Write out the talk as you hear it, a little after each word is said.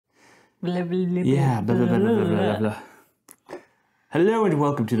Blah, blah, blah, Yeah, blah, blah, blah, blah, blah, blah, blah. blah, blah. Hello and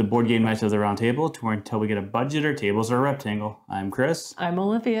welcome to the Board Game Match of the Round Table, to where until we get a budget, our tables are a rectangle. I'm Chris. I'm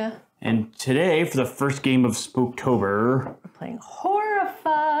Olivia. And today, for the first game of Spooktober, We're playing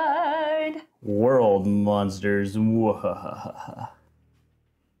Horrified. World Monsters. Whoa.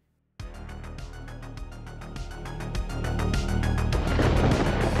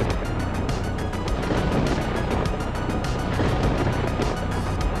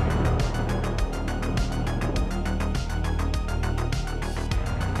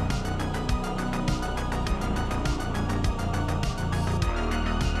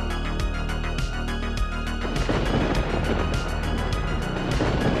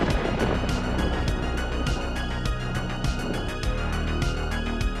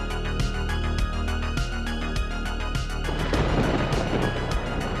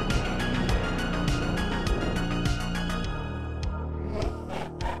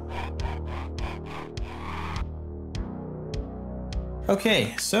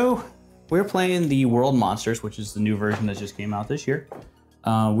 Okay, so we're playing the World Monsters, which is the new version that just came out this year.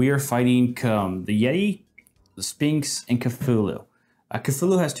 We are fighting the Yeti, the Sphinx, and Cthulhu.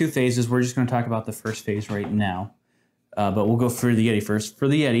 Cthulhu has two phases. We're just going to talk about the first phase right now, but we'll go through the Yeti first. For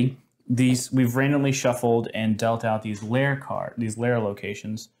the Yeti, we've randomly shuffled and dealt out these lair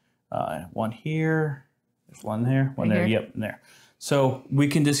locations. One here, there's one there, one there, yep, and there. So we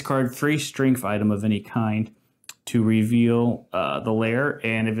can discard 3 strength item of any kind to reveal the lair,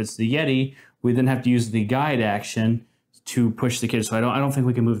 and if it's the Yeti, we then have to use the guide action to push the kids. So I don't think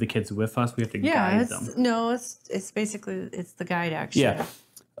we can move the kids with us. We have to guide them. No, it's basically the guide action. Yeah.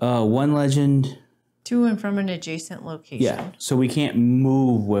 1 legend. To and from an adjacent location. Yeah. So we can't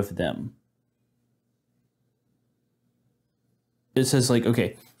move with them. It says like,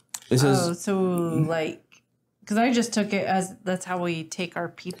 okay. It says, because I just took it as that's how we take our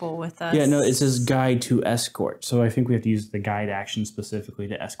people with us. Yeah, no, it says guide to escort. So I think we have to use the guide action specifically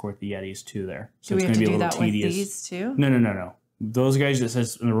to escort the Yetis to there. So do we have to do that tedious. with these too? No. Those guys, it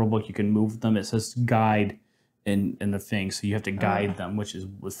says in the rulebook you can move them. It says guide in the thing, so you have to guide them, which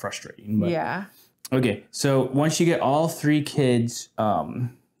was frustrating. But. Yeah. Okay, so once you get all 3 kids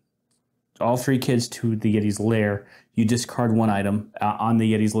to the Yeti's lair, you discard 1 item on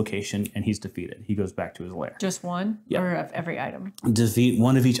the Yeti's location, and he's defeated. He goes back to his lair. Just one? Yep. Or of every item? Defeat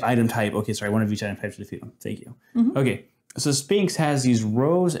 1 of each item type. Okay, sorry, 1 of each item type to defeat him. Thank you. Mm-hmm. Okay, so Sphinx has these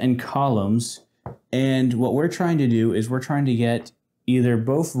rows and columns, and what we're trying to do is we're trying to get either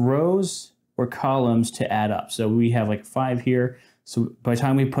both rows or columns to add up. So we have like 5 here. So by the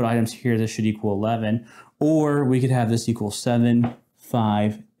time we put items here, this should equal 11. Or we could have this equal 7,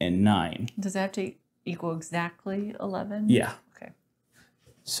 5, and 9. Does that have to equal exactly 11? Yeah. Okay.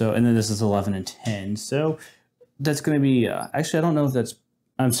 So, and then this is 11 and 10. So that's going to be, actually, I don't know if that's,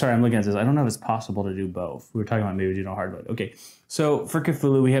 I'm sorry, I'm looking at this. I don't know if it's possible to do both. We were talking about maybe doing a hard mode. Okay. So for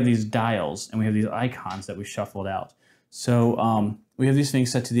Cthulhu, we have these dials and we have these icons that we shuffled out. So we have these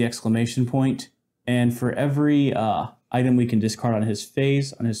things set to the exclamation point. And for every item we can discard on his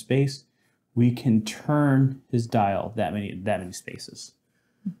face, space, we can turn his dial that many spaces.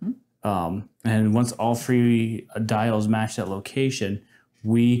 Mm-hmm. And once all 3 dials match that location,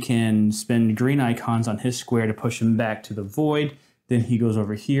 we can spend green icons on his square to push him back to the void. Then he goes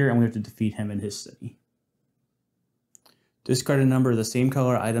over here, and we have to defeat him in his city. Discard a number of the same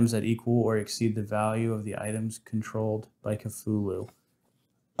color items that equal or exceed the value of the items controlled by Cthulhu.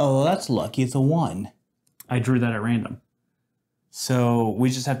 Oh, that's lucky. It's a 1. I drew that at random. So we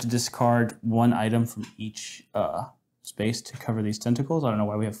just have to discard 1 item from each space to cover these tentacles. I don't know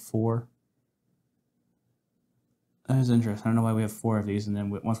why we have 4. That is interesting. I don't know why we have 4 of these. And then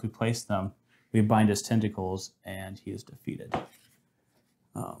once we place them, we bind his tentacles, and he is defeated.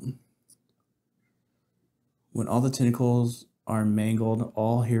 When all the tentacles are mangled,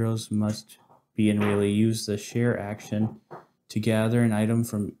 all heroes must be in melee. Use the share action to gather an item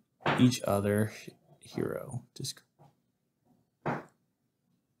from each other hero.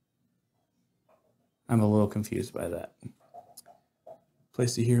 I'm a little confused by that.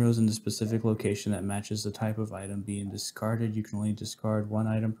 Place the heroes in the specific location that matches the type of item being discarded. You can only discard 1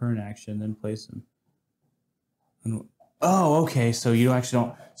 item per action, then place them. Oh, okay. So you actually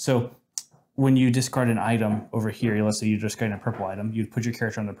don't. So when you discard an item over here, let's say you're discarding a purple item, you'd put your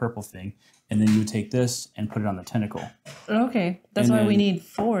character on the purple thing, and then you would take this and put it on the tentacle. Okay, that's why we need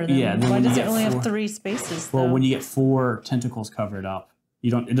 4. Then. Yeah. Why does it only have 3 spaces? Well, when you get 4 tentacles covered up,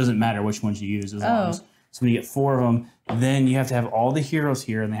 it doesn't matter which ones you use as long as. So when you get 4 of them, then you have to have all the heroes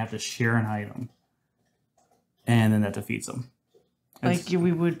here, and they have to share an item, and then that defeats them. Like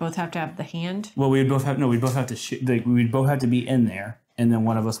we would both have to have the hand. Well, we'd both have to be in there, and then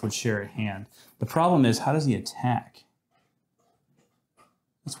one of us would share a hand. The problem is, how does he attack?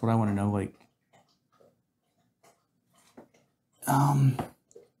 That's what I want to know. Like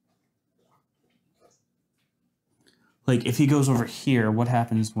if he goes over here, what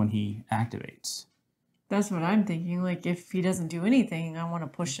happens when he activates? That's what I'm thinking. Like, if he doesn't do anything, I want to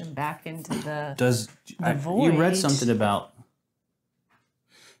push him back into the void. You read something about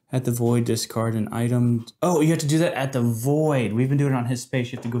at the void, discard an item. Oh, you have to do that at the void. We've been doing it on his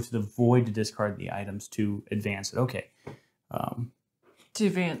space. You have to go to the void to discard the items to advance it. Okay. To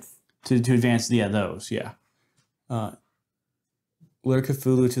advance. To advance, yeah, those, yeah. Lure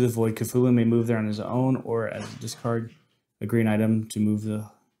Cthulhu to the void. Cthulhu may move there on his own or as a discard a green item to move the...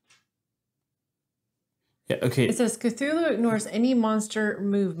 Yeah, okay. It says Cthulhu ignores any monster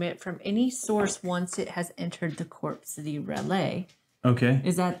movement from any source once it has entered the Corpse City Relay. Okay.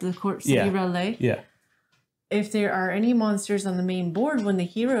 Is that the Corpse City Relay? Yeah. If there are any monsters on the main board when the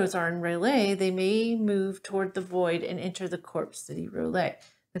heroes are in Relay, they may move toward the void and enter the Corpse City Relay.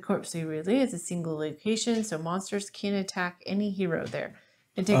 The Corpse City Relay is a single location, so monsters can attack any hero there.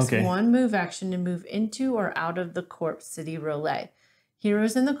 It takes one move action to move into or out of the Corpse City Relay.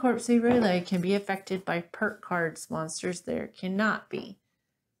 Heroes in the Corpse City Relay can be affected by perk cards. Monsters there cannot be.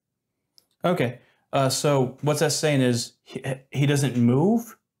 Okay. So what's that saying is he doesn't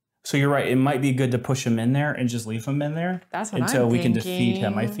move? So you're right. It might be good to push him in there and just leave him in there until we can defeat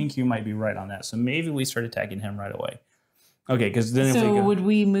him. I think you might be right on that. So maybe we start attacking him right away. Okay, because then if we go, would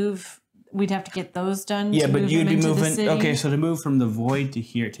we move? We'd have to get those done. Yeah, but you'd be moving. Okay, so to move from the void to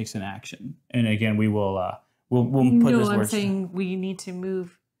here, it takes an action. And again, we will. We'll put this. No, I'm saying we need to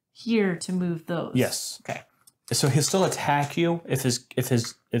move here to move those. Yes. Okay. So he'll still attack you if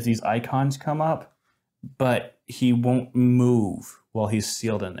these icons come up, but he won't move while he's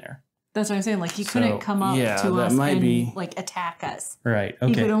sealed in there. That's what I'm saying. Like he couldn't come up to us and like attack us. Right. Okay.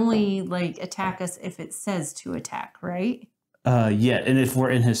 He could only like attack us if it says to attack, right? Yeah, and if we're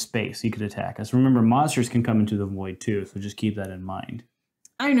in his space, he could attack us. Remember, monsters can come into the void too, so just keep that in mind.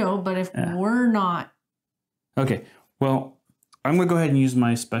 I know, but if we're not. Okay. Well, I'm going to go ahead and use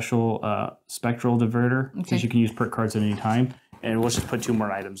my special spectral diverter, since you can use perk cards at any time. And let's just put 2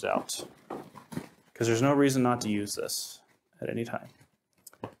 more items out. Because there's no reason not to use this at any time.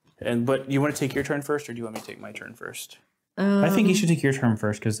 But you want to take your turn first, or do you want me to take my turn first? I think you should take your turn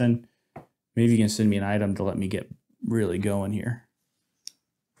first, because then maybe you can send me an item to let me get really going here.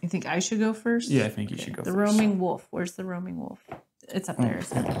 You think I should go first? Yeah, I think you should go first. The roaming wolf. Where's the roaming wolf? It's up there,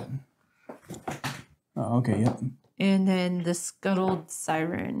 isn't it? Oh, okay, yep. And then the scuttled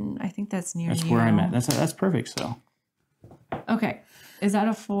siren. I think that's near you. That's where I'm at. That's perfect, so. Okay. Is that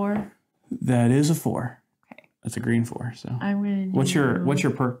a 4? That is a 4. Okay. That's a green 4, so. I'm gonna do... What's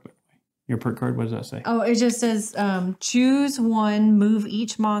your perk? Your perk card, what does that say? Oh, it just says choose one, move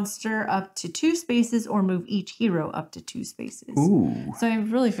each monster up to 2 spaces, or move each hero up to 2 spaces. Ooh. So I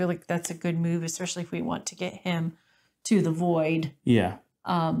really feel like that's a good move, especially if we want to get him to the void. Yeah.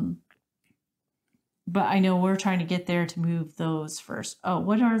 But I know we're trying to get there to move those first. Oh,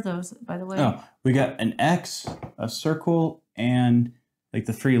 what are those, by the way? Oh, we got an X, a circle, and like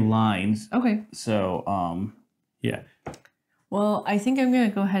the 3 lines. Okay. So, yeah. Well, I think I'm going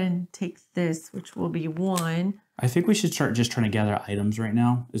to go ahead and take this, which will be 1. I think we should start just trying to gather items right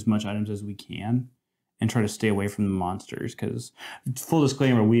now, as much items as we can, and try to stay away from the monsters. Because, full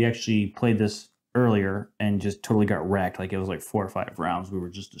disclaimer, we actually played this earlier and just totally got wrecked. Like, it was like 4 or 5 rounds. We were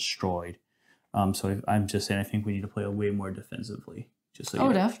just destroyed. So I'm just saying, I think we need to play way more defensively. Just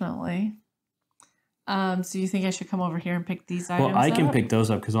so definitely. So you think I should come over here and pick these items up? Well, I can pick those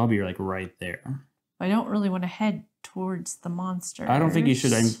up because I'll be like right there. I don't really want to head towards the monster. I don't think you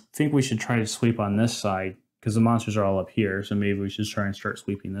should. I think we should try to sweep on this side because the monsters are all up here. So maybe we should try and start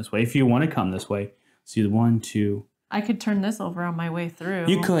sweeping this way. If you want to come this way, see the 1, 2. I could turn this over on my way through.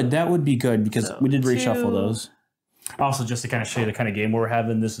 You could. That would be good because we did reshuffle those. Also, just to kind of show you the kind of game we're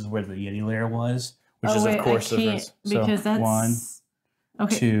having, this is where the Yeti lair was, which is, of course, different. Because that's 1,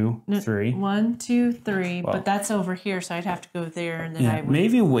 2, 3. 1, 2, 3. Well, but that's over here, so I'd have to go there, and then I would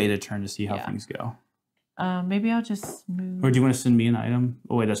maybe wait a turn to see how things go. Maybe I'll just move. Or do you want to send me an item?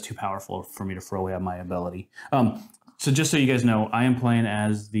 Oh wait, that's too powerful for me to throw away on my ability. So just so you guys know, I am playing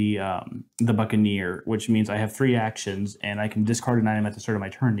as the Buccaneer, which means I have 3 actions, and I can discard an item at the start of my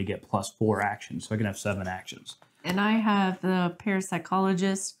turn to get +4 actions, so I can have 7 actions. And I have the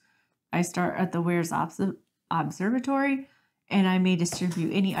parapsychologist. I start at the Ware's Observatory, and I may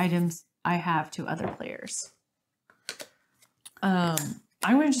distribute any items I have to other players. I'm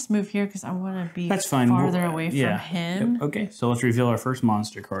going to just move here because I want to be farther away from him. Yep. Okay, so let's reveal our first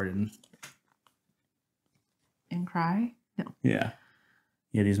monster card. And cry? No. Yeah.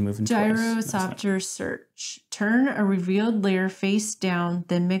 Yeti's moving twice. Gyrosopter search. Turn a revealed layer face down,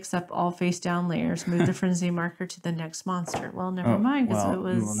 then mix up all face down layers. Move the frenzy marker to the next monster. Well, never mind, because it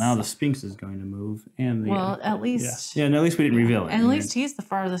was... Well, now the Sphinx is going to move, and the... Well, at least... Yeah, and at least we didn't reveal it. And at least he's the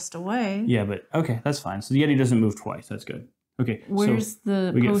farthest away. Yeah, but... Okay, that's fine. So the Yeti doesn't move twice. That's good. Okay, where's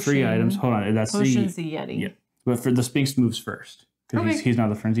the we potion? get 3 items. Hold on, that's Potion's the Yeti. Yeah, but for the Sphinx moves first. Because he's not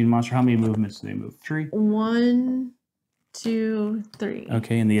the frenzied monster. How many movements do they move? 3? 1, 2, 3.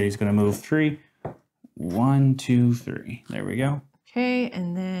 Okay, and the Yeti's going to move 3. 1, 2, 3. There we go. Okay,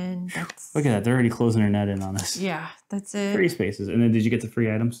 and then that's... Look at that. They're already closing their net in on us. Yeah, that's it. 3 spaces. And then did you get the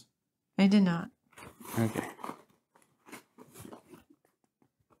 3 items? I did not. Okay.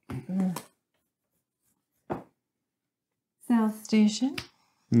 South Station.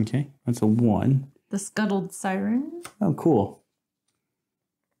 Okay, that's a 1. The Scuttled Siren. Oh, cool.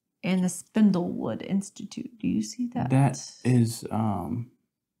 And the Spindlewood Institute. Do you see that? That is,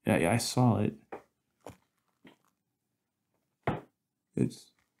 yeah, I saw it.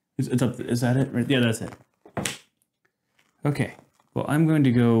 It's up. Is that it? Right? Yeah, that's it. Okay. Well, I'm going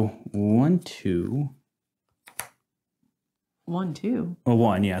to go 1, 2. 1, 2. Oh,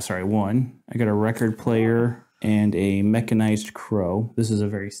 1. Yeah, sorry, 1. I got a record player and a mechanized crow. This is a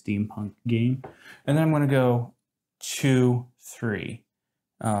very steampunk game. And then I'm going to go 2, 3.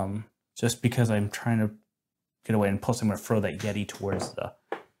 Just because I'm trying to get away, and plus I'm going to throw that Yeti towards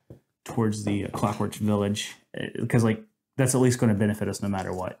the Clockwork Village, because like that's at least going to benefit us no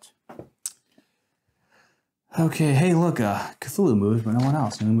matter what. Okay, hey look, Cthulhu moves, but no one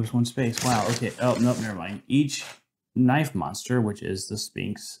else. Only moves 1 space. Wow. Okay. Oh nope, never mind. Each knife monster, which is the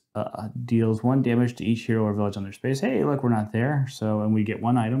Sphinx, deals 1 damage to each hero or village on their space. Hey, look, we're not there. So, and we get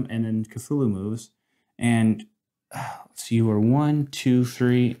 1 item, and then Cthulhu moves, and so you are 1, 2,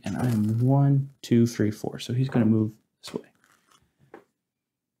 3, and I'm 1, 2, 3, 4. So he's going to move this way.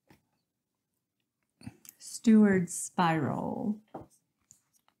 Steward's Spiral.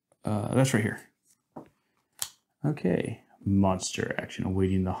 That's right here. Okay. Monster action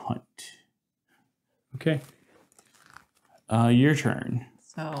awaiting the hunt. Okay. Your turn.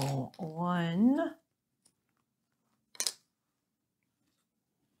 So 1.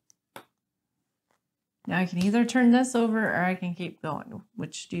 Now I can either turn this over or I can keep going.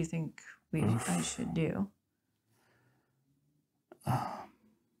 Which do you think I should do?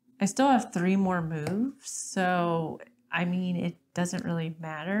 I still have 3 more moves, so I mean it doesn't really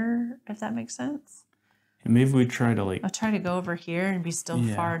matter if that makes sense. And maybe we try to like... I'll try to go over here and be still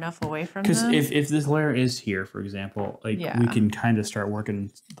far enough away from them. Because if this layer is here, for example, like we can kind of start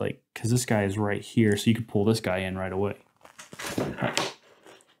working, like, because this guy is right here, so you could pull this guy in right away.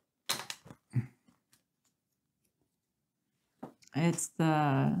 It's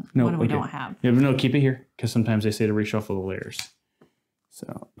the one we don't have. Yeah, but no, keep it here, because sometimes they say to reshuffle the layers.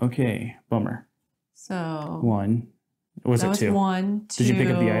 So, okay, bummer. So 1. Was it 2? 1, 2. Did you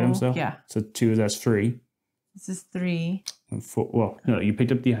pick up the items though? Yeah. So 2, that's 3. This is 3. 4, well, no, you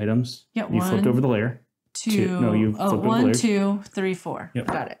picked up the items. Yeah, you flipped over the layer. 2. No, you flipped over the layer. 1, 2, 3, 4. Yep.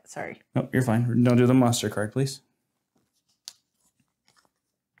 Got it. Sorry. No, you're fine. Don't do the monster card, please.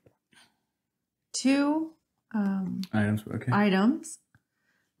 2 items. Okay. Items.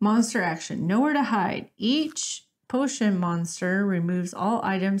 Monster action. Nowhere to hide. Each potion monster removes all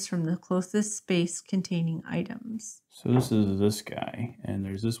items from the closest space containing items. So this is this guy, and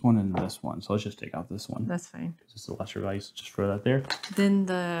there's this one and this one. So let's just take out this one. That's fine. Because it's a lesser value, so just throw that there. Then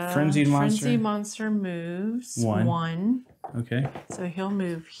the Frenzied monster moves 1. Okay. So he'll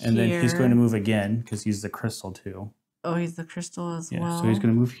move here. And then he's going to move again because he's the crystal too. Oh, he's the crystal as well. So he's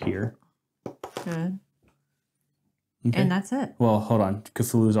going to move here. Good. Okay. And that's it. Well, hold on.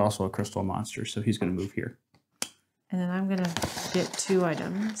 Cthulhu is also a crystal monster, so he's going to move here. And then I'm going to get 2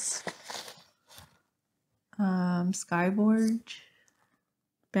 items. Skyboard,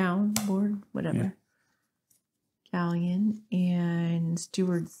 bound whatever. Yeah. Galleon and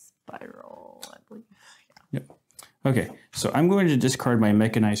Steward's Spiral, I believe. Yeah. Yep. Okay, so I'm going to discard my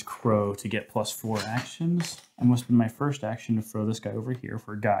Mechanized Crow to get +4 actions. I must be my first action to throw this guy over here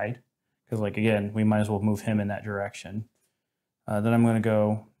for guide. Because, like, again, we might as well move him in that direction. Then I'm going to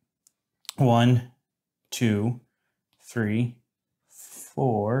go 1, 2, 3,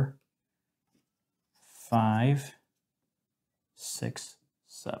 4, 5, 6,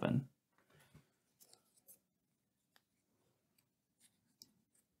 7.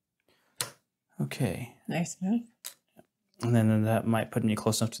 Okay. Nice move. And then that might put me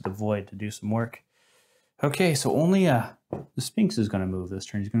close enough to the void to do some work. Okay, so only the Sphinx is going to move this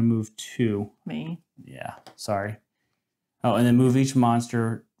turn. He's going to move 2. Me. Yeah, sorry. Oh, and then move each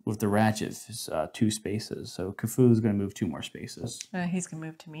monster with the ratchet is 2 spaces. So Cthulhu's going to move 2 more spaces. He's going to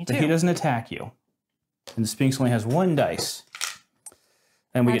move to me, But too. he doesn't attack you. And the Sphinx only has 1 dice.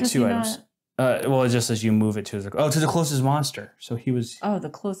 And we get 2 items. Well, it just says you move it to the closest monster. So he was... Oh, the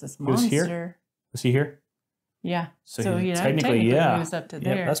closest monster. Was here? Was he here? Yeah. So he technically moves up to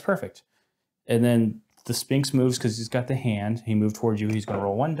there. Yeah, that's perfect. And then the Sphinx moves because he's got the hand. He moved towards you. He's going to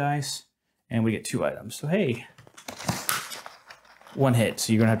roll 1 dice. And we get 2 items. So, hey... 1 hit,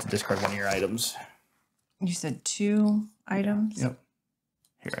 so you're going to have to discard 1 of your items. You said 2 items? Yep.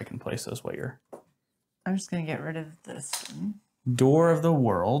 Here, I can place those while you're... I'm just going to get rid of this one. Door of the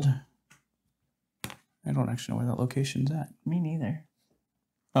World. I don't actually know where that location's at. Me neither.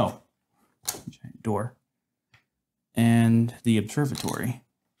 Oh. Giant door. And the Observatory.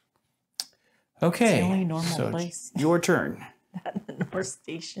 Okay. It's the only normal place. Your turn. The North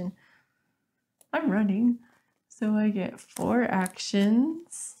Station. I'm running. So I get 4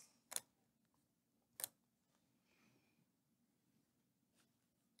 actions.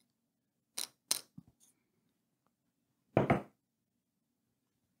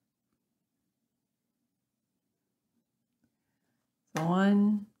 So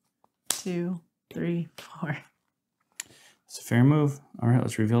 1, 2, 3, 4. It's a fair move. All right,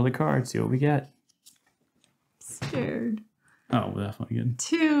 let's reveal the card. See what we get. Scared. Oh, well, that's not good.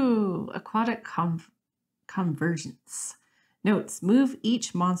 2. Aquatic Convergence. Notes, move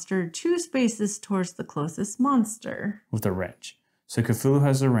each monster 2 spaces towards the closest monster. With a wrench. So Cthulhu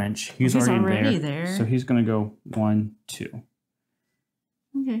has a wrench. He's already there. So he's going to go 1, 2.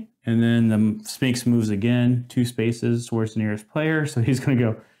 Okay. And then the Sphinx moves again 2 spaces towards the nearest player. So he's going to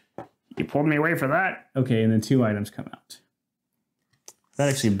go, you pulled me away for that. Okay, and then 2 items come out. That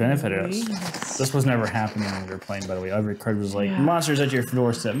actually benefited us. This was never happening when we were playing, by the way. Every card was like, monsters at your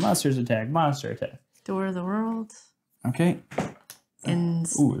doorstep, monsters attack, monster attack. Door of the World. Okay. And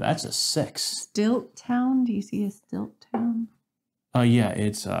ooh, that's a 6. Stilt Town. Do you see a Stilt Town? Yeah,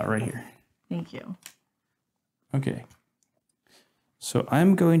 it's right here. Thank you. Okay. So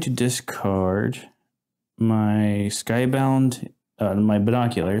I'm going to discard my Skybound, my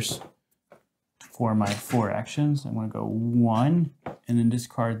binoculars for my 4 actions. I'm going to go 1 and then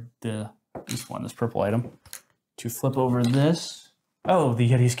discard this purple item to flip over this. Oh, the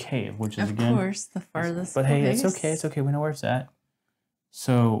Yeti's Cave, which is again... Of course, the farthest But hey, it's okay. It's okay. We know where it's at.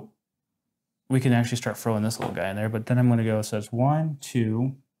 So we can actually start throwing this little guy in there. But then I'm going to go, so it's 1,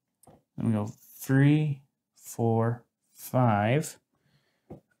 2, I'm going to go 3, 4, 5.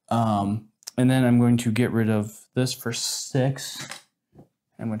 And then I'm going to get rid of this for 6.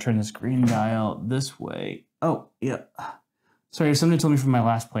 I'm going to turn this green dial this way. Oh, yeah. Sorry, somebody told me from my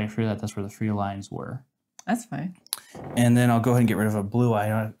last playthrough that that's where the 3 lines were. That's fine. And then I'll go ahead and get rid of a blue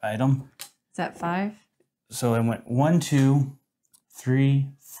item. Is that 5? So I went 1, 2, 3,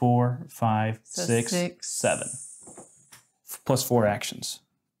 4, 5, so 6, 7. Plus 4 actions.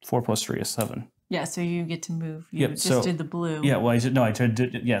 4 plus 3 is 7. Yeah, so you get to move. You just did the blue. Yeah, well, I tried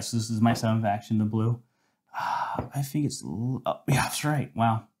to, yes, this is my 7th action, the blue. I think it's, yeah, that's right.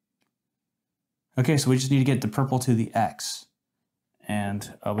 Wow. Okay, so we just need to get the purple to the X.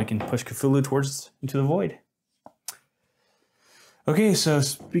 And we can push Cthulhu into the void. Okay, so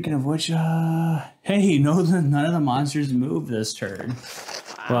speaking of which, hey, none of the monsters move this turn.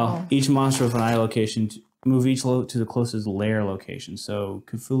 Wow. Well, each monster with an eye location, move each to the closest lair location. So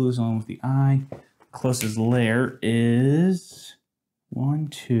Cthulhu's on with the eye. Closest lair is 1,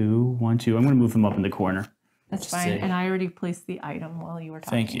 2, 1, 2. I'm going to move him up in the corner. That's fine. And I already placed the item while you were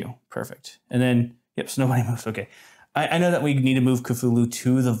talking. Thank you. Perfect. And then, yep, so nobody moves. Okay. I know that we need to move Cthulhu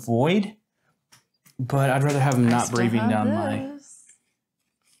to the void, but I'd rather have him not breathing down my...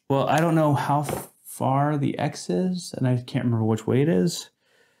 Well, I don't know how far the X is, and I can't remember which way it is.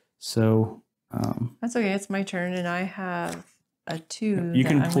 So... that's okay. It's my turn, and I have a 2 you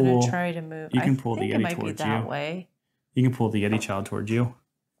can I'm pull, going to try to move. You can pull the Yeti towards you. It might be that way. You can pull the Yeti child towards you.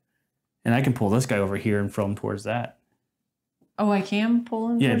 And I can pull this guy over here and throw him towards that. Oh, I can pull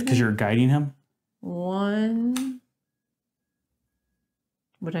him? Yeah, because you're guiding him. 1...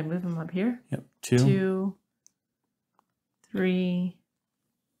 Would I move him up here? Yep. 2. 2, 3,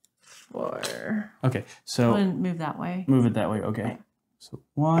 4. Okay, so... Move that way. Move it that way, okay. So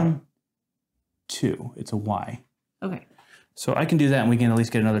 1, 2. It's a Y. Okay. So I can do that, and we can at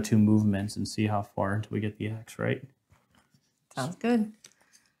least get another 2 movements and see how far until we get the X, right? Sounds good.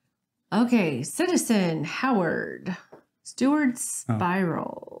 Okay, Citizen Howard. Steward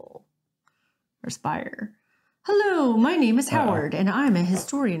Spiral. Or Spire. Hello, my name is Howard, and I'm a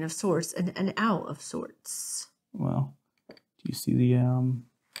historian of sorts and an owl of sorts. Well, do you see the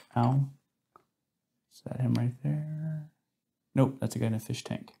owl? Is that him right there? Nope, that's a guy in a fish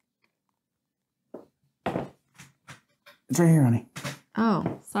tank. It's right here, honey.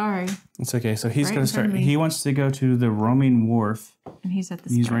 Oh, sorry. It's okay. So he's Right going in to front start. of me. He wants to go to the roaming wharf. And he's at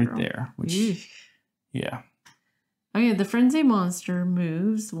the He's spiral. right there. Which, Eesh. yeah. Okay, the frenzy monster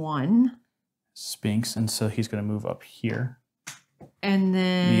moves 1. Sphinx, and so he's going to move up here. And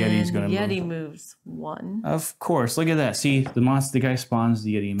then The Yeti's gonna Yeti moves 1. Of course. Look at that. See, the guy spawns,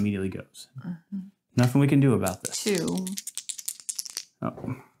 the Yeti immediately goes. Nothing we can do about this. 2.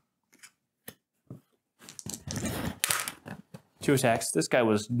 Oh. 2 attacks. This guy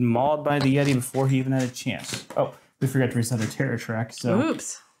was mauled by the Yeti before he even had a chance. Oh, we forgot to reset the terror track. So,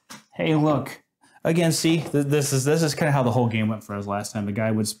 oops. hey, look. Again, see, this is kind of how the whole game went for us last time. The guy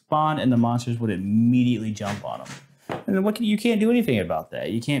would spawn and the monsters would immediately jump on him. And then you can't do anything about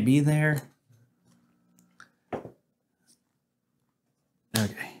that. You can't be there.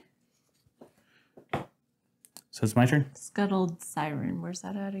 Okay. So it's my turn? Scuttled Siren. Where's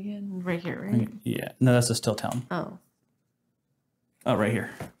that at again? Right here, right? Yeah. No, that's a still town. Oh. Oh, right here.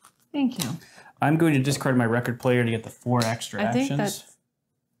 Thank you. I'm going to discard my record player to get the 4 extra I think actions.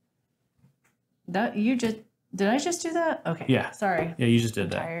 that you just did I just do that? Okay. Yeah. Sorry. Yeah, you just did I'm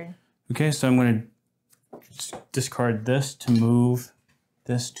that. tired. Okay, so I'm going to discard this to move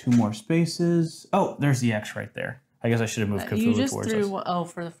this 2 more spaces. Oh, there's the X right there. I guess I should have moved Cthulhu You just towards threw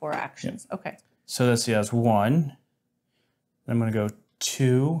us. for the 4 actions. Yeah. Okay. So that's 1. Then I'm going to go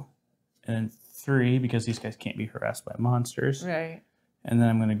 2 and then 3 because these guys can't be harassed by monsters. Right. And then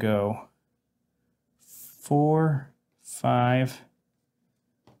I'm going to go 4, 5,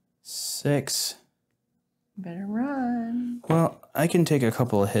 6. Better run. Well, I can take a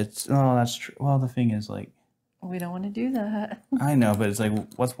couple of hits. Oh, that's true. Well, the thing is, like... We don't want to do that. I know, but it's like,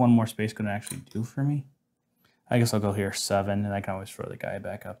 what's 1 more space going to actually do for me? I guess I'll go here 7, and I can always throw the guy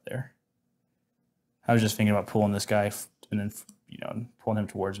back up there. I was just thinking about pulling this guy and then, pulling him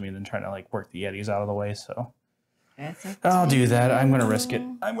towards me and then trying to, like, work the Yetis out of the way, so... I'll do that. I'm going to risk it.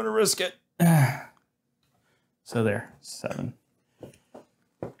 I'm going to risk it. So there, 7.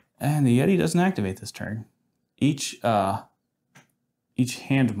 And the Yeti doesn't activate this turn. Each hand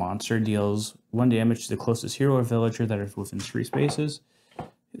monster deals 1 damage to the closest hero or villager that is within 3 spaces.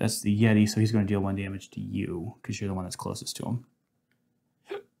 That's the Yeti, so he's going to deal 1 damage to you because you're the one that's closest to him.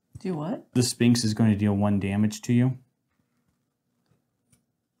 Do what? The Sphinx is going to deal 1 damage to you.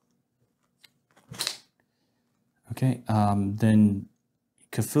 Okay, then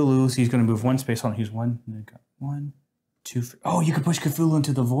Cthulhu, he's going to move 1 space. Hold on, he's 1. 1, 2, 3. Oh, you can push Cthulhu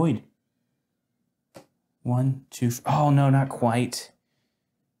into the void. 1, 2, 3. Oh, no, not quite.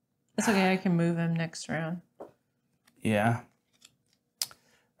 That's okay. I can move him next round. Yeah.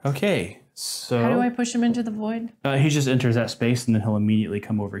 Okay, so... How do I push him into the void? He just enters that space, and then he'll immediately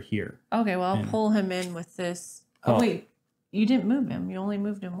come over here. Okay, well, I'll pull him in with this. Oh, wait. You didn't move him. You only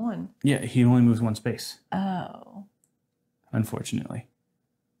moved him 1. Yeah, he only moves 1 space. Oh. Unfortunately.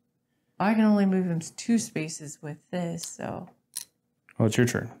 I can only move him 2 spaces with this, so... Well, it's your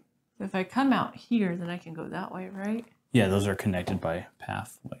turn. If I come out here, then I can go that way, right? Yeah, those are connected by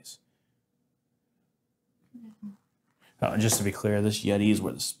pathways. Oh, just to be clear, this Yeti is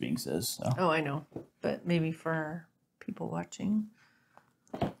where the Sphinx is. So. Oh, I know. But maybe for people watching.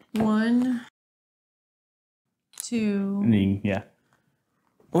 1, 2... I mean, yeah.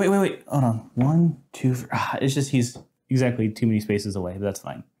 Wait. Hold on. 1, 2, 3. It's just he's exactly too many spaces away, but that's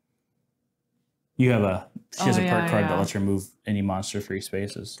fine. She has a perk card that lets her move any monster 3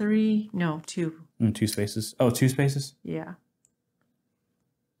 spaces. 3? No, 2. 2 spaces. Oh, 2 spaces? Yeah.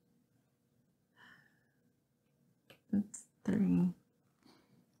 That's 3.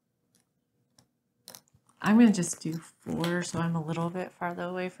 I'm going to just do 4, so I'm a little bit farther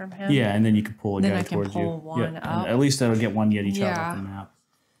away from him. Yeah, and then you can pull a then guy I can towards pull you. one up. At least that'll get 1 Yeti child off the map.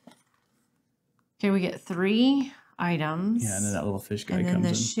 Okay, we get 3 items. Yeah, and then that little fish guy comes in.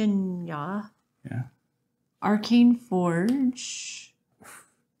 comes And then the Shinya. Yeah. Arcane Forge.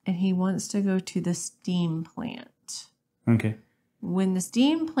 And he wants to go to the steam plant. Okay. When the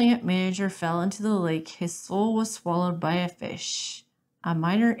steam plant manager fell into the lake, his soul was swallowed by a fish. A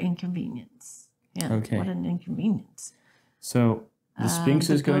minor inconvenience. Yeah, okay. What an inconvenience. So the Sphinx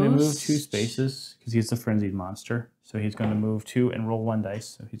is going to move 2 ghost- spaces because he's the frenzied monster. So he's going to move 2 and roll 1 dice.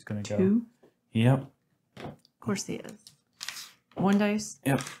 So he's going to go. 2? Yep. Of course he is. 1 dice?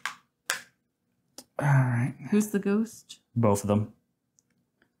 Yep. All right. Who's the ghost? Both of them.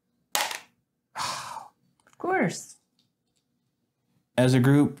 Of course. As a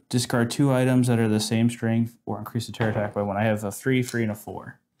group, discard 2 items that are the same strength or increase the terror attack by 1. I have a 3, 3, and a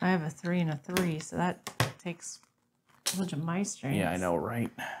 4. I have a 3 and a 3, so that takes a bunch of my strengths. Yeah, I know,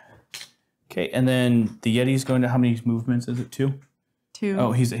 right? Okay, and then the Yeti's going to, how many movements is it? 2? 2.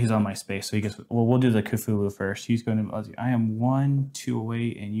 Oh, he's on my space, so he gets, well, we'll do the Cthulhu first. He's going to, I am 1, 2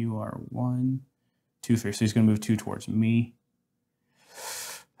 away, and you are 1, 2, 3. So he's going to move 2 towards me.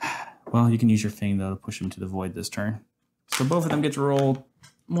 Well, you can use your thing, though, to push him to the void this turn. So both of them get to roll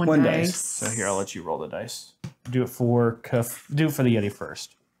 1 dice. So here, I'll let you roll the dice. Do it for the Yeti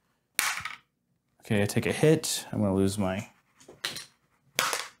first. Okay, I take a hit. I'm going to lose my...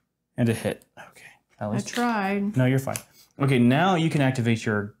 And a hit. Okay. At least... I tried. No, you're fine. Okay, now you can activate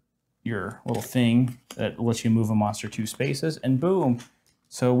your little thing that lets you move a monster 2 spaces, and boom.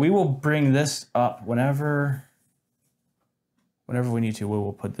 So we will bring this up whenever we need to. We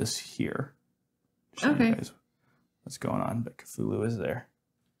will put this here. Show you guys what's going on, but Cthulhu is there.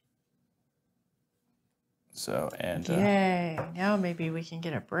 So, and... Yay. Now maybe we can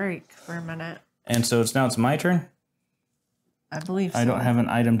get a break for a minute. And so now it's my turn? I believe so. I don't have an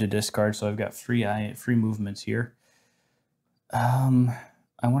item to discard, so I've got free movements here. I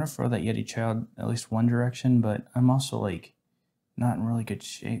want to throw that Yeti child at least one direction, but I'm also, like, not in really good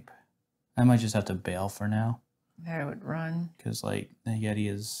shape. I might just have to bail for now. I would run. Because, like, the Yeti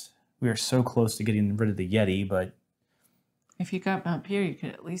is... We are so close to getting rid of the Yeti, but... If you got up here, you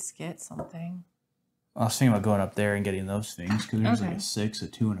could at least get something. I was thinking about going up there and getting those things, because there's like a 6, a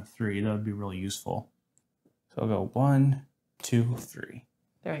 2, and a 3. That would be really useful. So I'll go 1, 2, 3.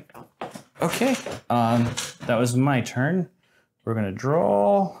 There we go. Okay, that was my turn. We're going to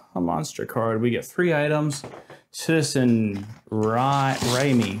draw a monster card. We get 3 items. Citizen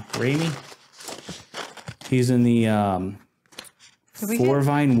Raimi. He's in the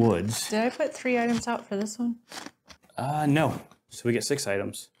Four-Vine Woods. Did I put 3 items out for this one? No. So we get 6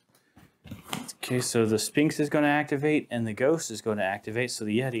 items. Okay, so the Sphinx is going to activate, and the Ghost is going to activate, so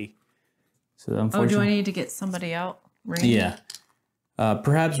the Yeti. So unfortunately, do I need to get somebody out? Raimi? Yeah.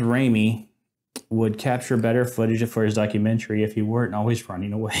 Perhaps Raimi would capture better footage for his documentary if he weren't always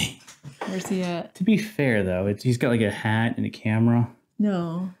running away. Where's he at? To be fair, though, he's got like a hat and a camera.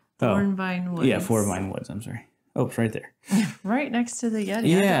 No. Four-Vine Woods. Yeah, Four-Vine Woods, I'm sorry. Oh, it's right there. Right next to the Yeti.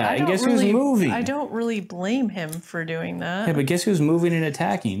 Yeah, and guess who's moving? I don't really blame him for doing that. Yeah, but guess who's moving and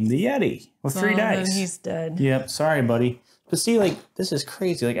attacking? The Yeti with 3 dice. Then he's dead. Yep, sorry, buddy. But see, like, this is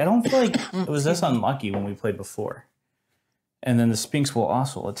crazy. Like, I don't feel like it was this unlucky when we played before. And then the Sphinx will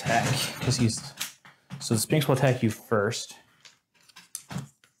also attack, because he's... So the Sphinx will attack you first.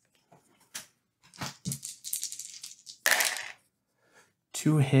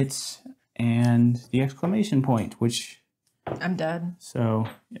 Two hits and the exclamation point, which... I'm dead. So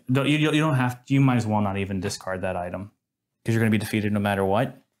you don't have to, you might as well not even discard that item, because you're going to be defeated no matter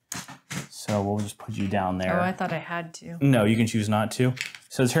what. So we'll just put you down there. Oh, I thought I had to. No, you can choose not to.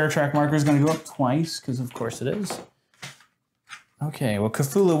 So the terror track marker is going to go up twice, because of course it is. Okay, well,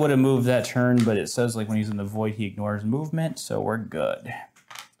 Cthulhu would have moved that turn, but it says like when he's in the void, he ignores movement, so we're good.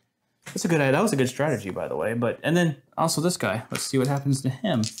 That's a good idea. That was a good strategy, by the way. But and then also this guy. Let's see what happens to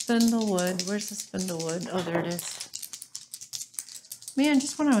him. Spindlewood. Where's the Spindlewood? Oh, there it is. Man,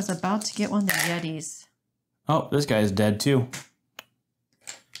 just when I was about to get one of the Yetis. Oh, this guy is dead too.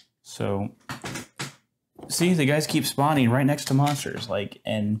 So, see, the guys keep spawning right next to monsters, like,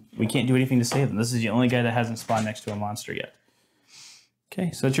 and we can't do anything to save them. This is the only guy that hasn't spawned next to a monster yet.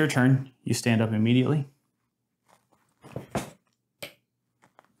 Okay, so it's your turn. You stand up immediately.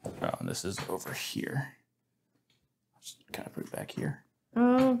 Oh, and this is over here. Just kind of put it back here.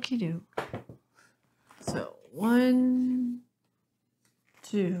 Okie doke. So 1,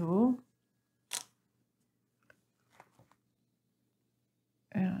 2.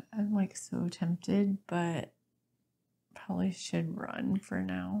 I'm like so tempted, but probably should run for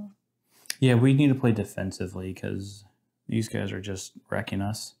now. Yeah, we need to play defensively because these guys are just wrecking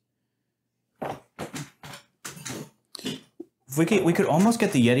us. If we could almost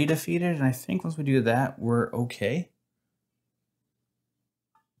get the Yeti defeated, and I think once we do that, we're okay.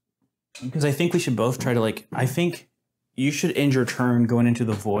 Because I think we should both try to, like, I think you should end your turn going into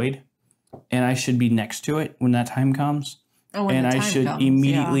the void, and I should be next to it when that time comes. Oh, and I should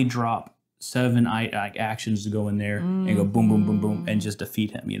immediately drop 7 actions to go in there and go boom, boom, boom, boom, and just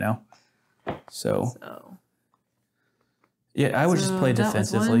defeat him, you know? So yeah, I would just play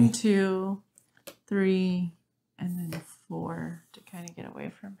defensively. 1, 2, 3, and then 4 to kind of get away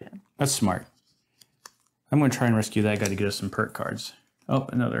from him. That's smart. I'm going to try and rescue that guy to get us some perk cards. Oh,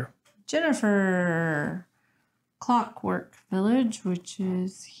 another. Jennifer. Clockwork Village, which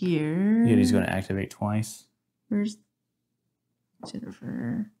is here. Yeah, he's going to activate twice. Where's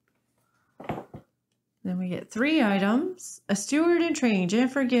Jennifer? Then we get 3 items. A steward in training.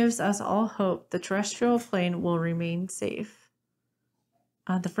 Jennifer gives us all hope the terrestrial plane will remain safe.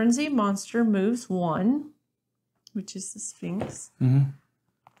 The frenzied monster moves 1, which is the Sphinx. Mm-hmm.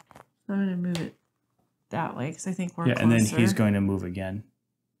 I'm going to move it that way because I think we're closer. And then he's going to move again.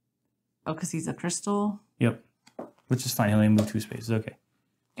 Oh, because he's a crystal? Yep. Which is fine. He'll only move 2 spaces. Okay.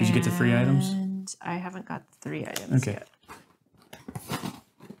 Did you get the 3 items? And I haven't got the 3 items yet.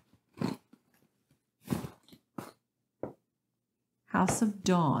 House of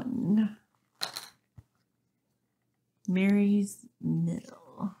Dawn. Mary's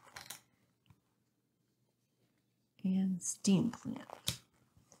Mill. And Steam Plant.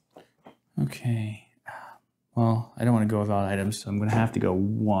 Okay. Well, I don't want to go without items, so I'm going to have to go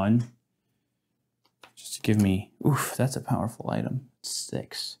 1. Just to give me... Oof, that's a powerful item.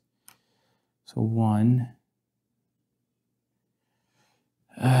 6. So 1.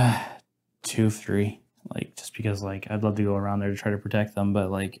 2, 3. Like, just because, like, I'd love to go around there to try to protect them, but,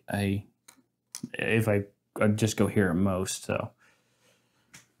 like, I'd just go here at most, so...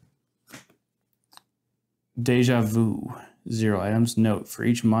 Deja Vu. 0 items. Note, for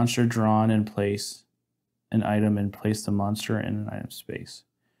each monster drawn and place an item and place the monster in an item space.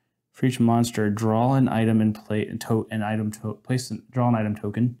 For each monster, draw an item and draw an item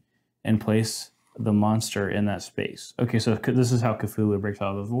token and place the monster in that space. Okay, so this is how Cthulhu breaks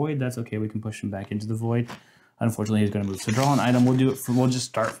out of the void. That's okay. We can push him back into the void. Unfortunately, he's going to move. So draw an item. We'll do it. We'll just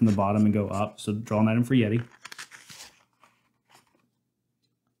start from the bottom and go up. So draw an item for Yeti.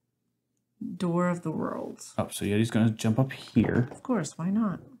 Door of the World. Oh, so Yeti's going to jump up here. Of course, why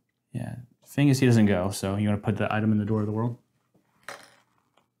not? Yeah. The thing is, he doesn't go. So you want to put the item in the Door of the World?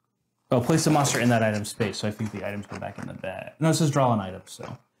 Oh, place the monster in that item space. So I think the items go back in the bag. No, it says draw an item.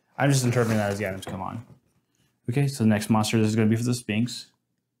 So I'm just interpreting that as the items come on. Okay, so the next monster is going to be for the Sphinx.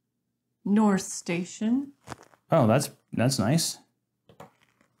 North Station. Oh, that's nice.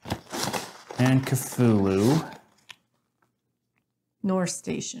 And Cthulhu. North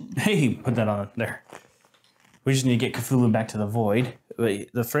Station. Hey, put that on there. We just need to get Cthulhu back to the void.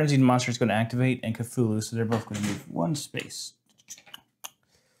 The frenzied monster is going to activate and Cthulhu, so they're both going to move 1 space.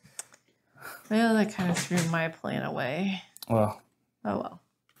 Well, that kind of threw my plan away. Well. Oh, well.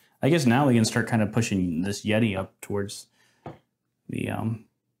 I guess now we can start kind of pushing this Yeti up towards the,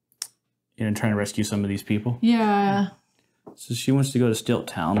 trying to rescue some of these people. Yeah. So she wants to go to Stilt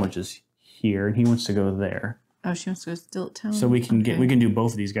Town, which is here, and he wants to go there. Oh, she wants to go to Stilt Town? So we can do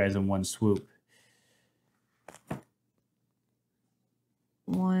both of these guys in 1 swoop.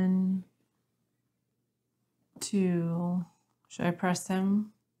 1, 2. Should I press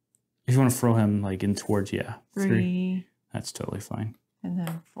him? If you want to throw him like in towards, yeah. 3. That's totally fine. And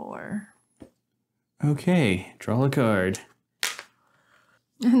then 4. Okay, draw a card.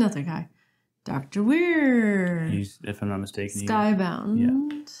 Another guy. Dr. Weird. He's, if I'm not mistaken, Skybound. Yeah.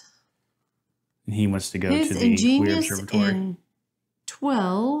 And he wants to go His to the Weird Observatory. In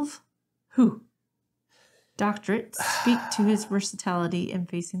 12. Who? Doctorates speak to his versatility in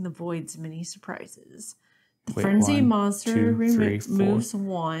facing the void's many surprises. The frenzy monster moves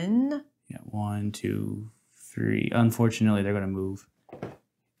 1. Yeah, 1, 2, 3. Unfortunately, they're going to move.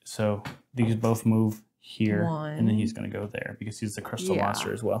 So these both move here, 1. and then he's going to go there because he's the crystal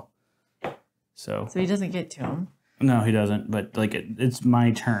monster as well. So he doesn't get to him. No, he doesn't. But like it's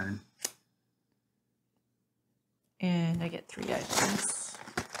my turn. And I get 3 items.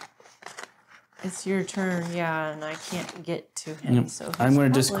 It's your turn, yeah, and I can't get to him. Yep. So I'm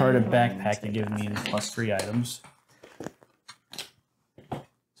going to discard a backpack to give me +3 items. So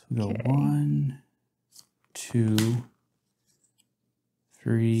we go 1, 2,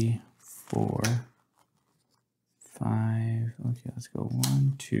 3, 4, 5. Okay, let's go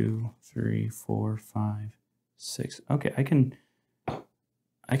 1, 2, 3, 4, 5, 6. Okay, I can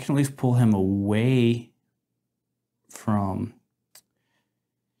at least pull him away from.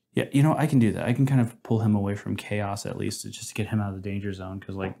 Yeah, I can do that. I can kind of pull him away from chaos at least, just to get him out of the danger zone,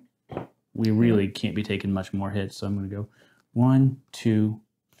 because like we really can't be taking much more hits. So I'm going to go 1, 2,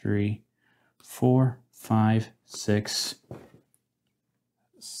 3, 4, 5, 6,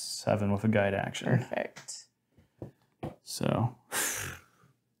 7 with a guide action. Perfect. So,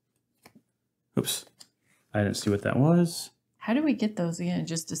 oops, I didn't see what that was. How do we get those again?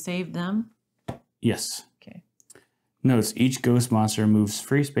 Just to save them? Yes. Okay. Notice each ghost monster moves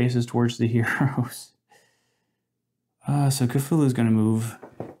 3 spaces towards the heroes. So Cthulhu's going to move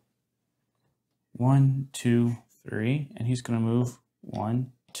 1, 2, 3, and he's going to move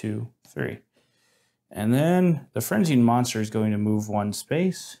 1, 2, 3. And then the frenzied monster is going to move 1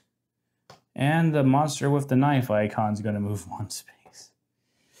 space, and the monster with the knife icon is going to move 1 space.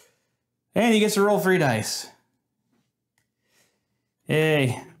 And he gets to roll 3 dice.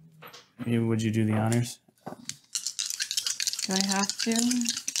 Hey, would you do the honors? Do I have to?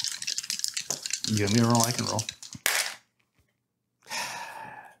 You give me a roll, I can roll.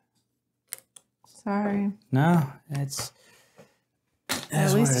 Sorry. No, it's...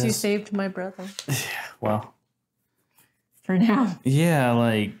 At least you saved my brother. Well. For now. Yeah,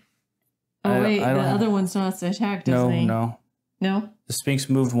 like... Oh, wait, the other one's not to attack, doesn't he? No. No? The Sphinx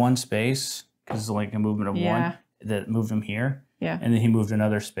moved one space, because it's like a movement of one, that moved him here. Yeah. And then he moved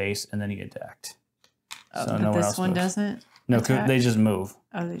another space, and then he attacked. Oh, so but this one doesn't? No, they just move.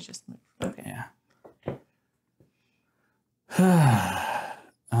 Oh, they just move. Okay. Yeah.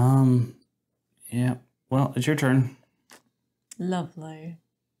 Yeah. Well, it's your turn. Lovely.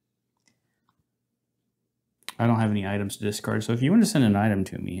 I don't have any items to discard, so if you want to send an item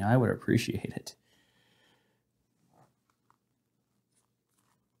to me, I would appreciate it.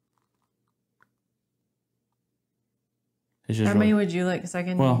 How many would you like? Because I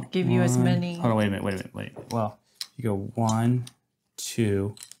can give you as many. Hold on, wait a minute. Well, you go 1,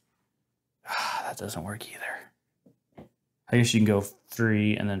 2. That doesn't work either. I guess you can go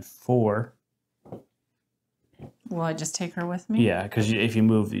 3 and then 4. Will I just take her with me? Yeah, because if you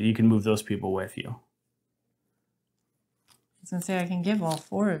move, you can move those people with you. I was going to say I can give all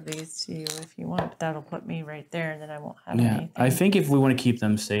 4 of these to you if you want, but that'll put me right there and then I won't have anything. I think if we want to keep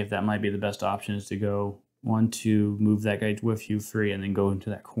them safe, that might be the best option is to go 1, 2, move that guy with you, 3, and then go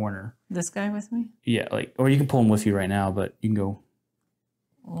into that corner. This guy with me? Yeah, like, or you can pull him with you right now, but you can go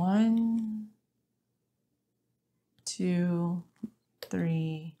 1, 2,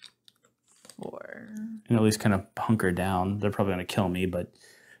 3, 4. And at least kind of hunker down. They're probably going to kill me, but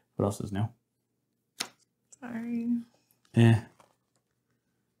what else is new? Sorry. Yeah.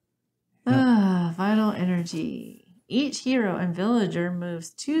 Vital energy. Each hero and villager moves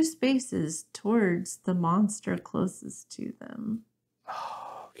 2 spaces towards the monster closest to them.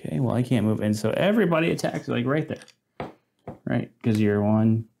 Okay, well, I can't move. And so everybody attacks like right there. Right? Because you're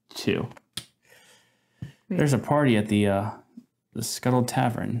 1, 2. Wait. There's a party at the Scuttled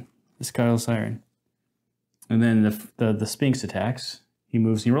Tavern. The Scuttled Siren. And then the Sphinx attacks. He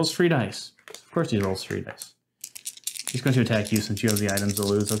moves. He rolls 3 dice. Of course he rolls 3 dice. He's going to attack you since you have the items to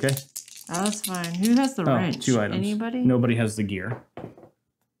lose, okay? Oh, that's fine. Who has the wrench? 2 items. Anybody? Nobody has the gear.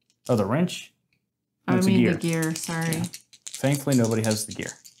 Oh, the wrench? No, I mean the gear, sorry. Yeah. Thankfully, nobody has the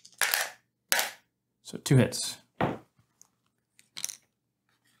gear. So 2 hits.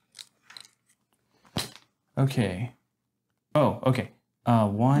 Okay. Oh, okay.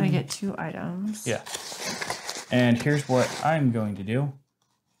 1. I get 2 items. Yeah. And here's what I'm going to do.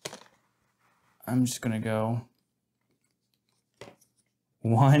 I'm just going to go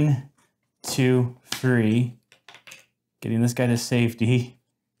 1, 2, 3. Getting this guy to safety.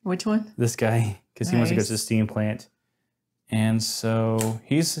 Which one? This guy, because he wants to go to the steam plant. And so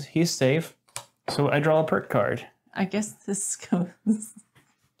he's safe. So I draw a perk card. I guess this goes.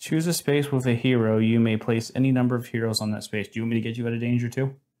 Choose a space with a hero. You may place any number of heroes on that space. Do you want me to get you out of danger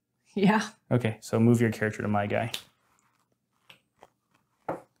too? Yeah. Okay, so move your character to my guy.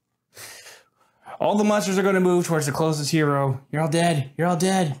 All the monsters are going to move towards the closest hero. You're all dead. You're all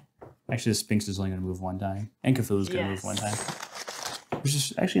dead. Actually, the Sphinx is only going to move 1 time. And Cthulhu's going to move 1 time. Which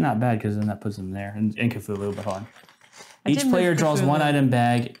is actually not bad because then that puts him there. And Cthulhu, but hold on. Each player draws 1 item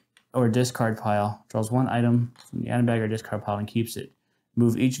bag or discard pile. Draws 1 item from the item bag or discard pile and keeps it.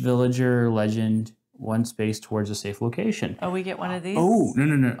 Move each villager legend 1 space towards a safe location. Oh, we get 1 of these? Oh,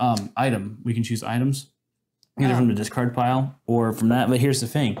 no. Item. We can choose items. Either from the discard pile or from that. But here's the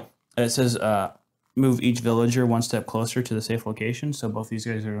thing. It says move each villager 1 step closer to the safe location. So both these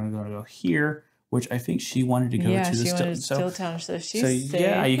guys are going to go here, which I think she wanted to go to the Still Town. So she's safe.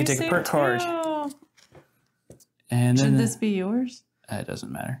 Yeah, you can take a perk card. And should this be yours? It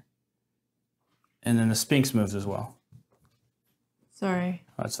doesn't matter. And then the Sphinx moves as well. Sorry.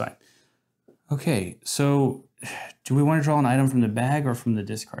 Oh, that's fine. Okay, so do we want to draw an item from the bag or from the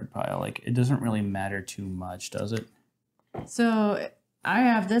discard pile? Like, it doesn't really matter too much, does it? So I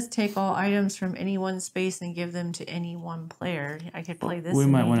have this take all items from any 1 space and give them to any 1 player. I could play this immediately.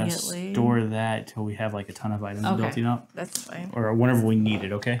 We might want to store that till we have like a ton of items built up. That's fine. Or whenever we need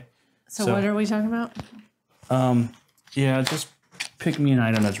it, okay? So what are we talking about? Yeah, just pick me an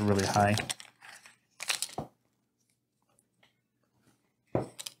item that's really high.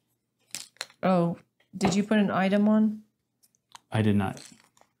 Oh, did you put an item on? I did not.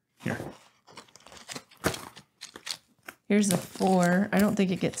 Here. Here's a 4. I don't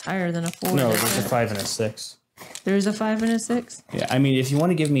think it gets higher than a 4. No, there's a 5 and a 6. There's a 5 and a 6? Yeah, I mean, if you want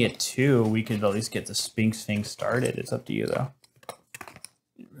to give me a 2, we could at least get the Sphinx thing started. It's up to you, though.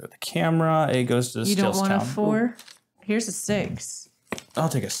 The camera, it goes to the You don't want Town. a 4? Here's a 6. I'll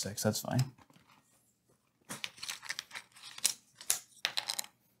take a 6. That's fine.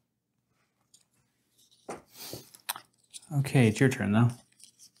 Okay, it's your turn though.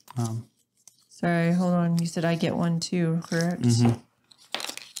 Sorry, hold on. You said I get one too, correct? I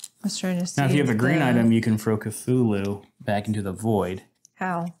was trying to see. Now, if you have a green item, you can throw Cthulhu back into the void.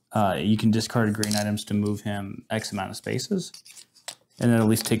 How? You can discard green items to move him X amount of spaces, and then at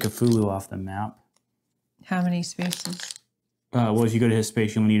least take Cthulhu off the map. How many spaces? Well, if you go to his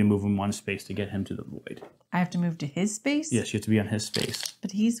space, you'll need to move him one space to get him to the void. I have to move to his space? Yes, you have to be on his space.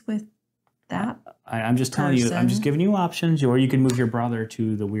 But he's with that I'm just telling you, I'm just giving you options, or you can move your brother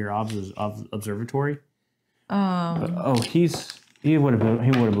to the Weir Observatory. He would have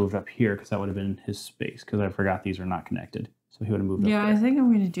moved up here because that would have been his space. Because I forgot these are not connected, so he would have moved up there. I think I'm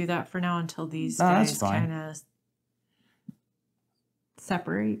going to do that for now until these guys kind of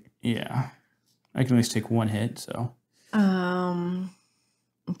separate. Yeah, I can at least take one hit. So.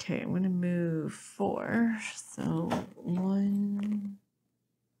 Okay, I'm going to move 4. So 1,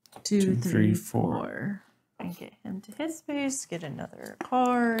 2, 3, 4. And get him to his space. Get another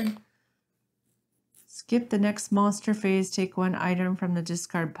card. Skip the next monster phase. Take one item from the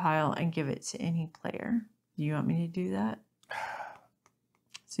discard pile and give it to any player. Do you want me to do that?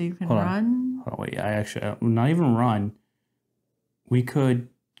 So you can run? Oh, wait. Not even run. We could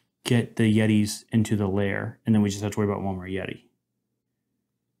get the Yetis into the lair, and then we just have to worry about one more Yeti.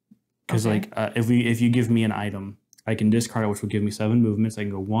 Because if you give me an item, I can discard it, which will give me 7 movements. I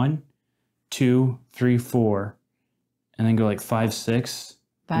can go 1, 2, 3, 4, and then go like 5, 6,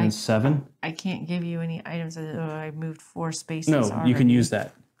 and then 7. I can't give you any items. I moved 4 spaces. No, already. You can use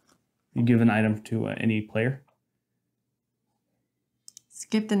that. You give an item to any player.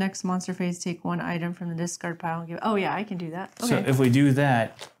 Skip the next monster phase. Take one item from the discard pile and give. Oh yeah, I can do that. Okay. So if we do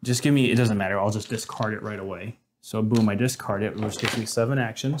that, just give me. It doesn't matter. I'll just discard it right away. So boom, I discard it, which gives me 7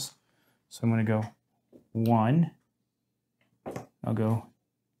 actions. So I'm going to go 1. I'll go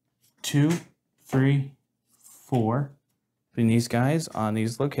 2, 3, 4. Putting these guys on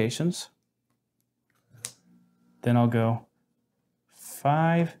these locations. Then I'll go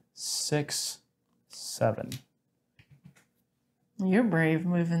 5, 6, 7. You're brave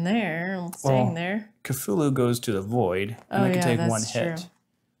moving there and staying there. Cthulhu goes to the void, and I can take one hit.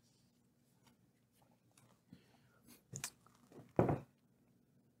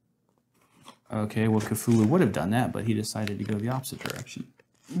 Okay, well, Cthulhu would have done that, but he decided to go the opposite direction.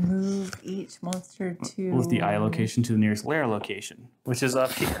 Move each monster to... With the eye location to the nearest lair location, which is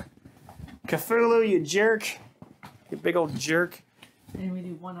up here. Cthulhu, you jerk. You big old jerk. And we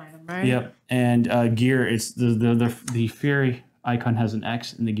do one item, right? Yep, and gear, it's the Fury icon has an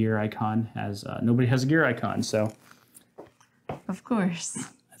X, and the gear icon has... nobody has a gear icon, so... Of course.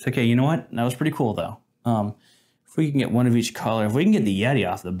 That's okay. You know what? That was pretty cool, though. If we can get one of each color, if we can get the Yeti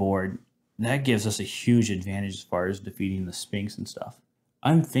off the board, that gives us a huge advantage as far as defeating the Sphinx and stuff.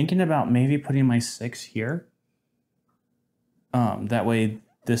 I'm thinking about maybe putting my 6 here. That way,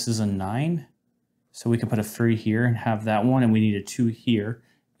 this is a 9. So we can put a 3 here and have that one, and we need a 2 here.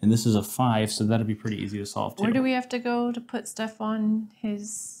 And this is a 5, so that'll be pretty easy to solve, too. Where do we have to go to put stuff on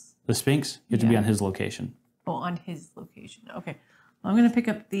his... The Sphinx? You have to be on his location. Oh, on his location. Okay. I'm going to pick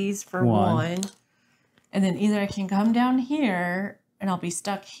up these for 1. And then either I can come down here, and I'll be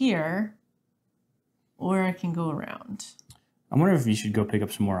stuck here, or I can go around. I wonder if you should go pick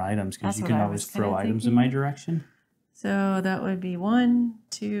up some more items, because you can always throw items in my direction. So that would be 1,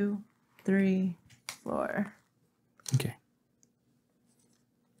 2, 3, 4. Okay.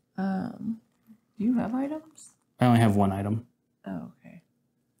 Do you have items? I only have 1 item. Oh, okay.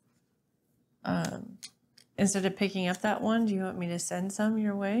 Instead of picking up that one, do you want me to send some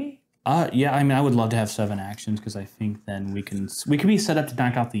your way? Yeah, I mean, I would love to have 7 actions, because I think then we can be set up to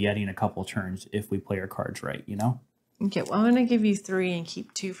knock out the Yeti in a couple turns if we play our cards right, you know? Okay, well, I'm going to give you 3 and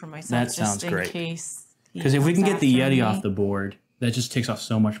keep 2 for myself. That sounds great. Just in case. Because if we can get the Yeti off the board, that just takes off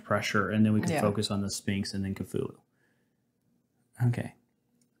so much pressure, and then we can focus on the Sphinx and then Cthulhu. Okay.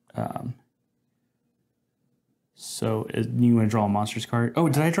 So you want to draw a monsters card? Oh,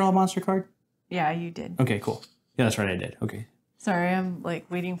 did I draw a monster card? Yeah, you did. Okay, cool. Yeah, that's right, I did. Okay. Sorry, I'm like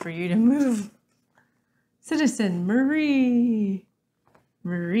waiting for you to move. Citizen Marie.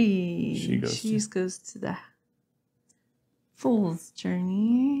 She goes to the Fool's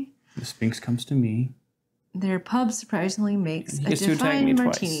Journey. The Sphinx comes to me. Their pub surprisingly makes a divine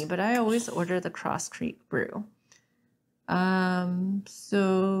martini, but I always order the Cross Creek brew.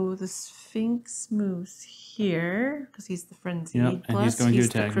 So the Sphinx moves here because he's the frenzy. Yep, and he's going to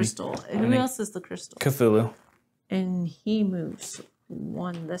attack the crystal. Me. And who else is the crystal? Cthulhu. And he moves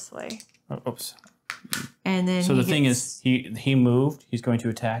 1 this way. Oh, oops. And then so the thing is, he moved. He's going to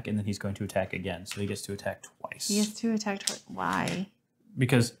attack, and then he's going to attack again. So he gets to attack twice. He gets to attack twice. Why?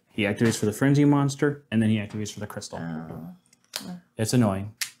 Because He activates for the Frenzy monster, and then he activates for the Crystal. Oh. It's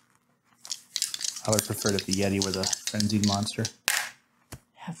annoying. I would prefer if the Yeti were the Frenzied monster.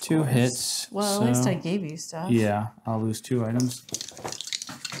 Of 2 course. hits. Well, at least I gave you stuff. Yeah, I'll lose 2 items.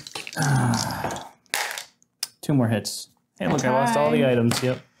 2 more hits. Hey, look, I lost all the items.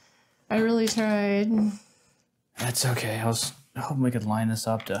 Yep. I really tried. That's okay. I was hoping we could line this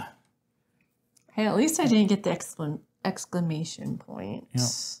up to... Hey, at least I didn't get the exclamation point. Yep.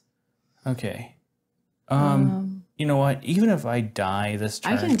 Okay. You know what? Even if I die this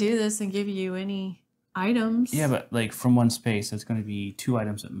turn... I can do this and give you any items. Yeah, but like from one space, it's going to be 2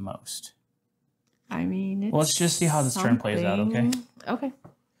 items at most. I mean, it's well, let's just see how this turn plays out, okay? Okay.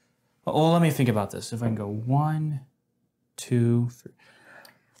 Well, let me think about this. If I can go 1, 2, 3...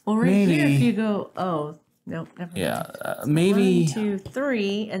 Well, right here, if you go... Oh, no, never mind. Yeah, maybe... 1, 2,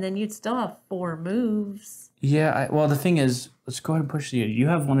 3, and then you'd still have 4 moves. Yeah, well, the thing is, let's go ahead and push the Yeti. You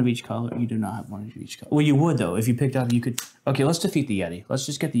have one of each color. You do not have one of each color. Well, you would, though. If you picked up, you could... Okay, let's defeat the Yeti. Let's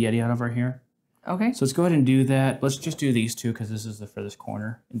just get the Yeti out of our here. Okay. So let's go ahead and do that. Let's just do these 2, because this is the furthest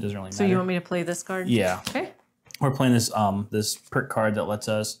corner. It doesn't really matter. So you want me to play this card? Yeah. Okay. We're playing this this perk card that lets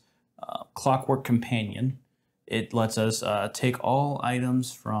us Clockwork Companion. It lets us take all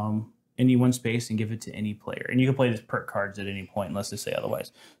items from any one space and give it to any player. And you can play these perk cards at any point unless they say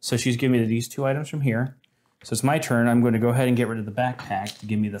otherwise. So she's giving me these 2 items from here. So it's my turn. I'm going to go ahead and get rid of the backpack to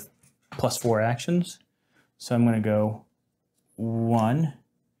give me the +4 actions. So I'm going to go 1,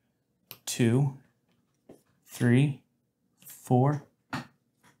 2, 3, 4,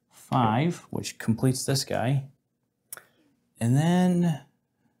 5, which completes this guy. And then...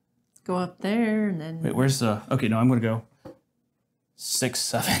 Go up there and then... Wait, where's the... Okay, no, I'm going to go 6,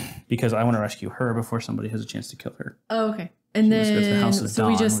 7, because I want to rescue her before somebody has a chance to kill her. Oh, okay. And then... So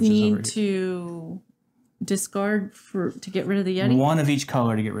we just which is need to discard to get rid of the Yeti? 1 of each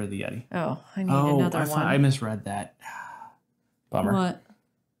color to get rid of the Yeti. Oh, I need another one. I misread that. Bummer. What?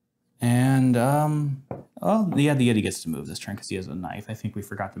 And, oh, yeah, the Yeti gets to move this turn because he has a knife. I think we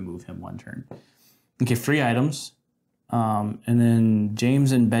forgot to move him 1 turn. Okay, 3 items. And then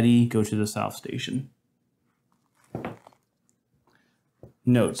James and Betty go to the South Station.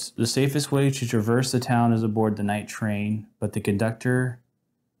 Notes: the safest way to traverse the town is aboard the night train, but the conductor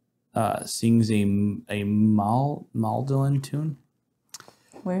sings a Magdalene tune.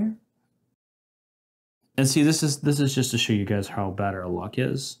 Where? And see, this is just to show you guys how bad our luck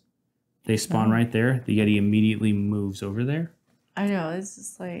is. They spawn right there. The Yeti immediately moves over there. I know, it's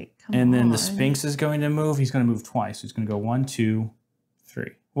just like, come on. And then the Sphinx is going to move. He's going to move twice. He's going to go 1, 2, 3.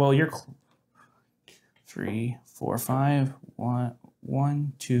 Well, you're 3, 4, 5.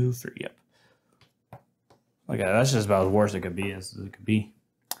 1, 2, 3. Yep. Okay, that's just about as worse it could be as it could be.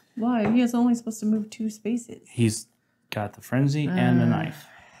 Why? He is only supposed to move 2 spaces. He's got the frenzy and the knife.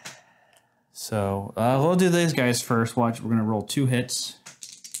 So we'll do these guys first. Watch, we're going to roll 2 hits.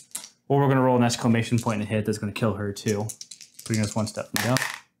 Or we're going to roll an exclamation point and a hit that's going to kill her too. Putting us 1 step from down.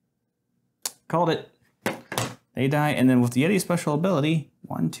 Called it. They die. And then with the Yeti special ability,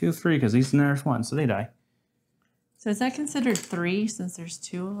 1, 2, 3, because he's the nearest one, so they die. So is that considered 3 since there's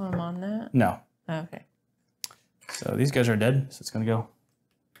 2 of them on that? No. Oh, okay. So these guys are dead, so it's going to go.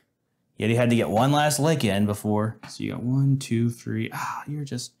 Yeti had to get 1 last lick in before. So you got 1, 2, 3. Ah, you're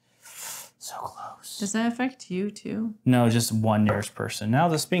just so close. Does that affect you too? No, just 1 nearest person. Now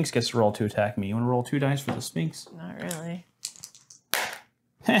the Sphinx gets to roll to attack me. You want to roll 2 dice for the Sphinx? Not really.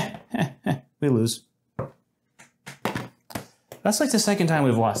 We lose. That's like the second time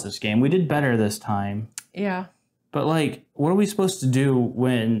we've lost this game. We did better this time. Yeah. But like, what are we supposed to do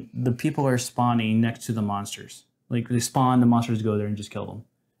when the people are spawning next to the monsters? Like they spawn, the monsters go there and just kill them.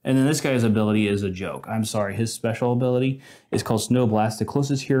 And then this guy's ability is a joke. I'm sorry, his special ability is called Snow Blast. The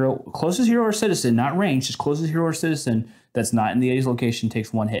closest hero or citizen, not ranged, just closest hero or citizen that's not in the Yeti's location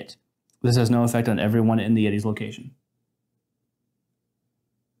takes 1 hit. This has no effect on everyone in the Yeti's location.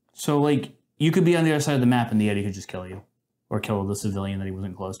 So like, you could be on the other side of the map and the Yeti could just kill you. Or kill the civilian that he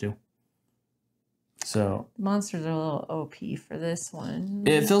wasn't close to. So the monsters are a little OP for this one.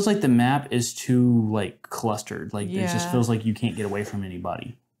 It feels like the map is too like clustered. Like it just feels like you can't get away from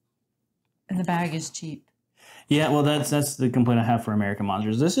anybody. And the bag is cheap. Yeah, well that's the complaint I have for American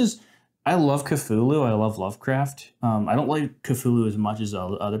Monsters. I love Cthulhu. I love Lovecraft. I don't like Cthulhu as much as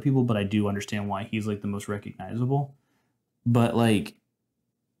other people, but I do understand why he's like the most recognizable. But like,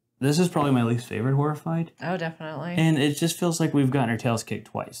 this is probably my least favorite Horrified. Oh, definitely. And it just feels like we've gotten our tails kicked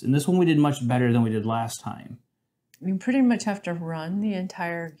twice. And this one we did much better than we did last time. You pretty much have to run the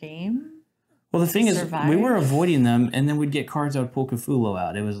entire game. Well, the thing is, we were avoiding them, and then we'd get cards that would pull Cthulhu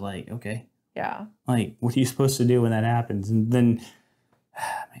out. It was like, okay. Yeah. Like, what are you supposed to do when that happens? And then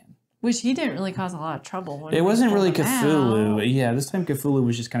Man. Which he didn't really cause a lot of trouble. When It wasn't really pulled him Cthulhu. out. Yeah, this time Cthulhu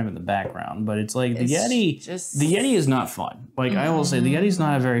was just kind of in the background. But it's like the Yeti. The Yeti is not fun. Like I will say, the Yeti's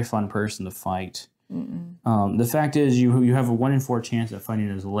not a very fun person to fight. The fact is, you have a 1 in 4 chance of finding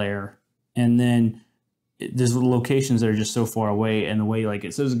his lair, and then there's locations that are just so far away, and the way like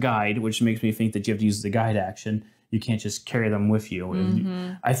it says guide, which makes me think that you have to use the guide action. You can't just carry them with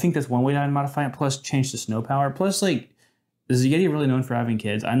you. I think that's one way to modify it. Plus, change the snow power. Plus, like. Is the Yeti really known for having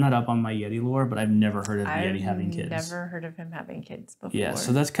kids? I'm not up on my Yeti lore, but I've never heard of the Yeti having kids. I've never heard of him having kids before. Yeah,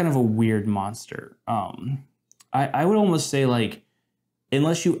 so that's kind of a weird monster. I would almost say, like,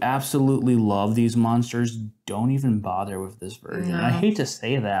 unless you absolutely love these monsters, don't even bother with this version. No. I hate to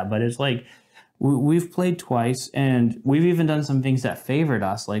say that, but it's like, we've played twice, and we've even done some things that favored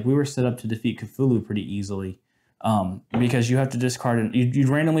us. Like, we were set up to defeat Cthulhu pretty easily, because you have to discard, you'd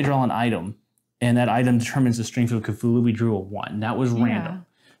randomly draw an item, and that item determines the strength of Cthulhu. We drew a 1. That was random.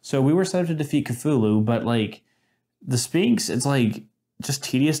 So we were set up to defeat Cthulhu, but like the Sphinx, it's like just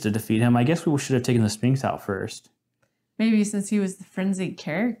tedious to defeat him. I guess we should have taken the Sphinx out first. Maybe since he was the frenzied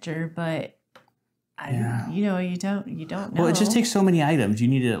character, but you don't know. Well, it just takes so many items. You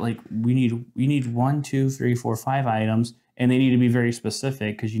need to like you need 1, 2, 3, 4, 5 items, and they need to be very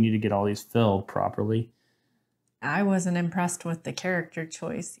specific because you need to get all these filled properly. I wasn't impressed with the character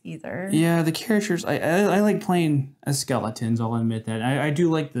choice either. Yeah, the characters, I like playing as skeletons, I'll admit that. I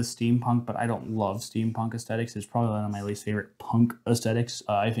do like the steampunk, but I don't love steampunk aesthetics. It's probably one of my least favorite punk aesthetics.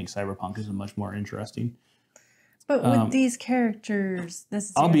 I think cyberpunk is much more interesting. But with these characters,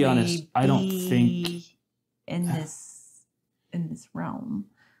 I'll be honest, I don't think... in this realm.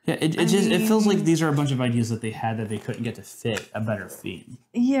 Yeah, it feels like these are a bunch of ideas that they had that they couldn't get to fit a better theme.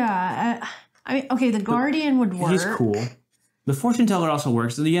 Yeah, I mean, okay, the Guardian would work. He's cool. The Fortune Teller also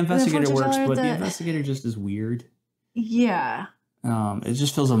works. The Investigator works, but the Investigator just is weird. Yeah. It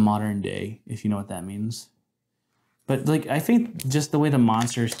just feels a modern day, if you know what that means. But, like, I think just the way the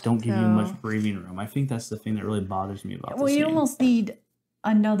monsters don't give you much breathing room, I think that's the thing that really bothers me about this game. You almost need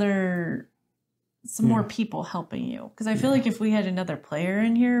some more people helping you. Because I feel like if we had another player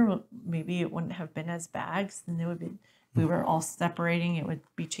in here, maybe it wouldn't have been as bad. Because then it would be... we were all separating, it would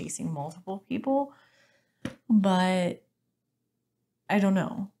be chasing multiple people. But I don't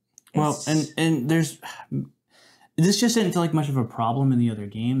know. Well, and there's... this just didn't feel like much of a problem in the other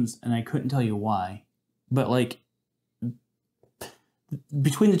games, and I couldn't tell you why. But, like,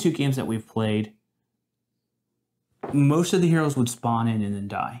 between the 2 games that we've played, most of the heroes would spawn in and then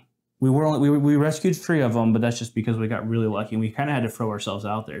die. We rescued 3 of them, but that's just because we got really lucky, and we kind of had to throw ourselves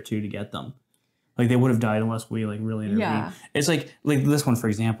out there, too, to get them. Like, they would have died unless we, like, really intervened. Yeah. It's like this one, for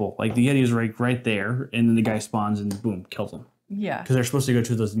example. Like, the Yeti is right there, and then the guy spawns and, boom, kills him. Yeah. Because they're supposed to go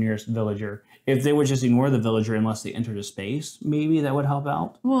to the nearest villager. If they would just ignore the villager unless they entered a space, maybe that would help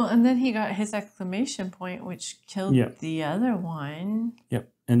out. Well, and then he got his exclamation point, which killed the other one. Yep.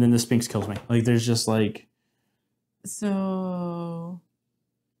 And then the Sphinx kills me. Like, there's just, like... So,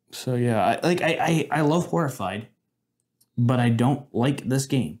 yeah. I love Horrified, but I don't like this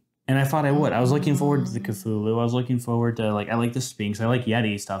game. And I thought I would. I was looking forward to the Cthulhu. I was looking forward to, like, I like the Sphinx. I like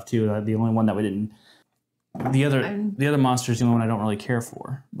Yeti stuff, too. The only one that we didn't... The other monster's the only one I don't really care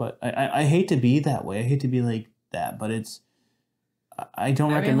for. But I hate to be that way. I hate to be like that. But it's... I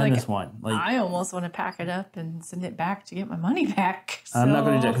don't recommend this one. Like, I almost want to pack it up and send it back to get my money back. So. I'm not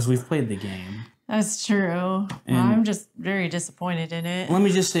going to do that because we've played the game. That's true. I'm just very disappointed in it. Let me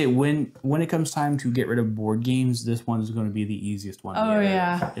just say, when it comes time to get rid of board games, this one is going to be the easiest one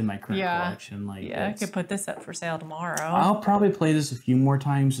in my current collection. Like, I could put this up for sale tomorrow. I'll probably play this a few more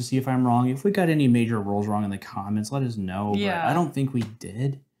times to see if I'm wrong. If we got any major rules wrong in the comments, let us know. Yeah. But I don't think we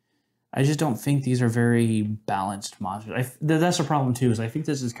did. I just don't think these are very balanced monsters. That's the problem, too, is I think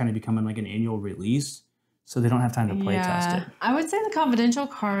this is kind of becoming like an annual release. So they don't have time to play test it. I would say the confidential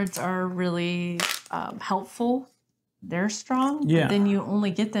cards are really helpful. They're strong. Yeah. But then you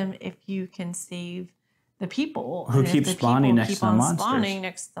only get them if you can save the people. Who keep spawning next to the monsters. Spawning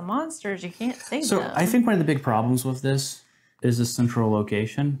next to the monsters, you can't save them. So I think one of the big problems with this is the central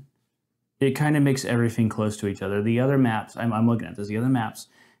location. It kind of makes everything close to each other. The other maps, I'm looking at this, the other maps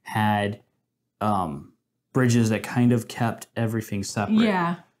had bridges that kind of kept everything separate.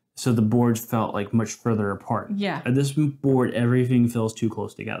 Yeah. So the boards felt like much further apart. Yeah. At this board, everything feels too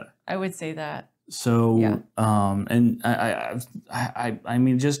close together. I would say that. So, and I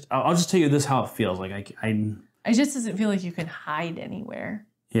mean, I'll just tell you this how it feels. Like it just doesn't feel like you can hide anywhere.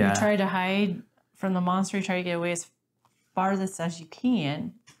 Yeah. You try to hide from the monster. You try to get away as farthest as you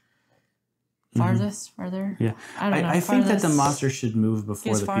can. Farther? Yeah. I don't know. I think that the monster should move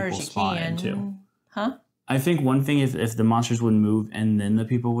before the people spawn in, too. Huh? I think one thing if the monsters would move and then the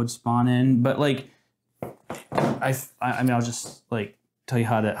people would spawn in, but like, I mean, I'll just like tell you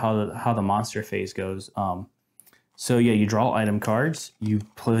how the monster phase goes. So yeah, you draw item cards, you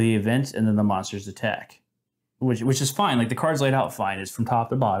play the events, and then the monsters attack, which is fine. Like the cards laid out fine. It's from top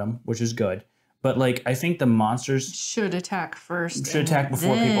to bottom, which is good. But like I think the monsters should attack first. Should attack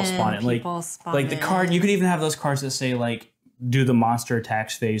before people spawn in. Like the card, you could even have those cards that say like do the monster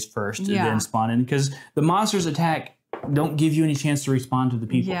attacks phase first and then spawn in, because the monsters attack don't give you any chance to respond to the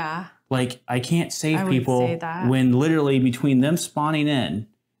people. Yeah. Like I can't save people when literally between them spawning in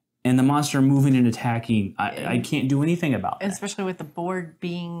and the monster moving and attacking, I can't do anything about that. Especially with the board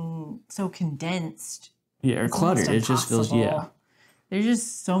being so condensed. Yeah, or cluttered. It just feels, There's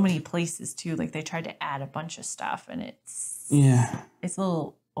just so many places too. Like they tried to add a bunch of stuff and it's a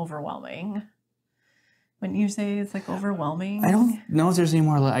little overwhelming. Wouldn't you say it's like overwhelming? I don't know if there's any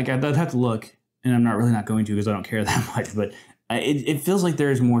more. Like I'd have to look, and I'm not going to because I don't care that much. But it feels like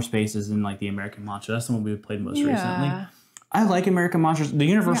there's more spaces in like the American Monster. That's the one we played most recently. I like American Monsters. The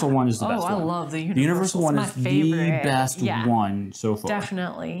Universal one is the best one. I love the Universal. The Universal one is the best one so far.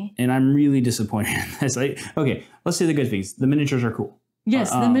 Definitely. And I'm really disappointed in this. Okay, let's say the good things. The miniatures are cool.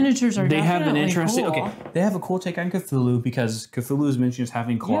 Yes, the miniatures are they definitely have an interesting. cool. Okay, they have a cool take on Cthulhu because Cthulhu is mentioned as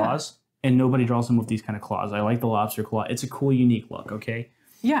having claws. And nobody draws them with these kind of claws. I like the lobster claw. It's a cool, unique look, okay?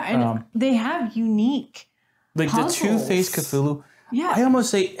 Yeah, and they have unique puzzles. The two-faced Cthulhu. Yeah. I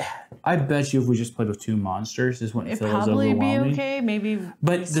almost say, I bet you if we just played with two monsters, this wouldn't feel as overwhelming. It'd probably be okay, maybe.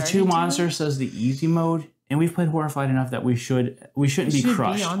 But the two monsters says the easy mode, and we've played Horrified enough that we shouldn't be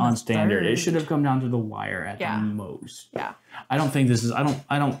crushed on standard. It should have come down to the wire at the most. Yeah. I don't think this is,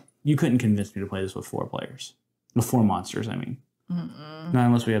 you couldn't convince me to play this with 4 players. With 4 monsters, I mean. Not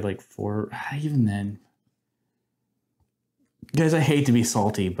unless we had like 4. Even then, guys, I hate to be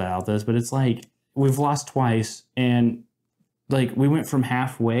salty about this, but it's like we've lost twice, and like we went from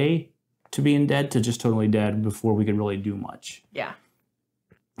halfway to being dead to just totally dead before we could really do much. Yeah.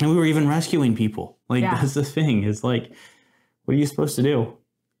 And we were even rescuing people. Like that's the thing. It's like, what are you supposed to do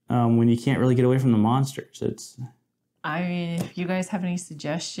when you can't really get away from the monsters? I mean, if you guys have any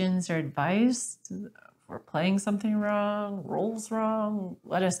suggestions or advice. We're playing something wrong, rolls wrong,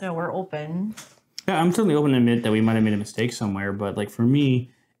 let us know. We're open. Yeah, I'm totally open to admit that we might have made a mistake somewhere, but like for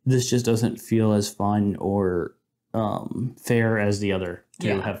me, this just doesn't feel as fun or fair as the other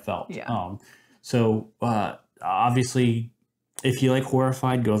two have felt. Yeah. So obviously, if you like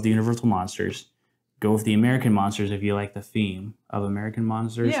Horrified, go with the Universal Monsters. Go with the American Monsters if you like the theme of American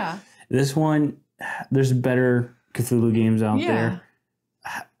Monsters. Yeah. This one, there's better Cthulhu games out there.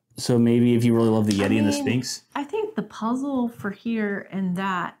 So maybe if you really love the Yeti and the Sphinx. I think the puzzle for here and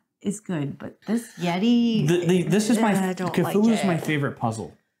that is good, but this Yeti... this is Cthulhu's my favorite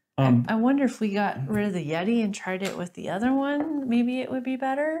puzzle. I wonder if we got rid of the Yeti and tried it with the other one, maybe it would be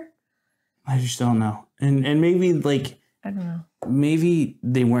better. I just don't know. And maybe like... I don't know. Maybe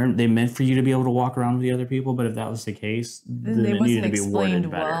they meant for you to be able to walk around with the other people, but if that was the case, then it needed to be worded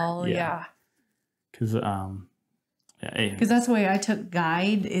better. Well, yeah. Because... Because that's the way I took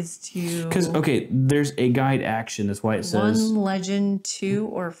guide is to... Because, okay, there's a guide action. That's why it says... 1 legend to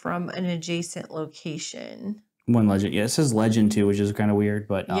or from an adjacent location. 1 legend. Yeah, it says legend to, which is kind of weird,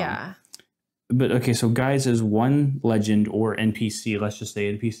 but... yeah. But, okay, so guide says 1 legend or NPC. Let's just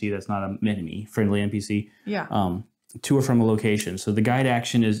say NPC. That's not an enemy. Friendly NPC. Yeah. To or from a location. So the guide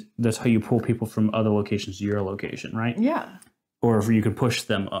action is... That's how you pull people from other locations to your location, right? Yeah. Or if you can push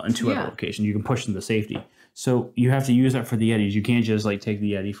them into other locations. You can push them to safety. So you have to use that for the Yetis. You can't just like take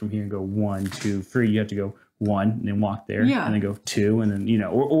the Yeti from here and go 1, 2, 3. You have to go 1 and then walk there, and then go 2, and then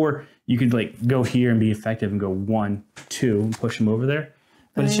or you could like go here and be effective and go 1, 2 and push them over there.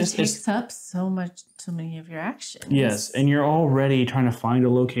 But it takes up so many of your actions. Yes, and you're already trying to find a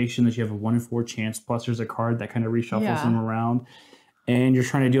location that you have a 1 in 4 chance. Plus, there's a card that kind of reshuffles them around, and you're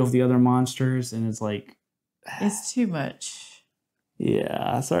trying to deal with the other monsters, and it's like it's too much.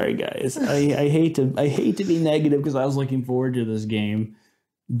 Yeah, sorry guys. I hate to be negative because I was looking forward to this game,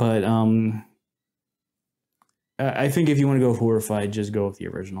 but I think if you want to go Horrified, just go with the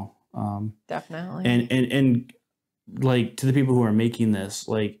original. Definitely. And like to the people who are making this,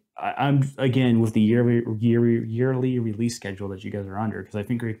 like I'm again with the yearly release schedule that you guys are under, because I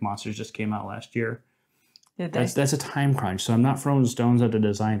think Greek Monsters just came out last year. That's a time crunch. So I'm not throwing stones at the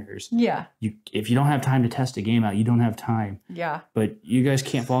designers. Yeah. If you don't have time to test a game out, you don't have time. Yeah. But you guys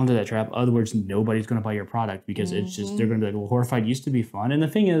can't fall into that trap. Otherwise, nobody's going to buy your product because it's just, they're going to be like, well, Horrified used to be fun. And the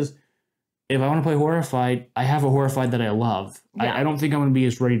thing is, if I want to play Horrified, I have a Horrified that I love. Yeah. I don't think I'm going to be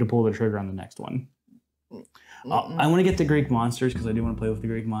as ready to pull the trigger on the next one. I want to get the Greek Monsters because I do want to play with the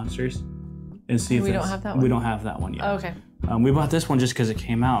Greek Monsters. and see if we don't have that one. We don't have that one yet. Oh, okay. We bought this one just because it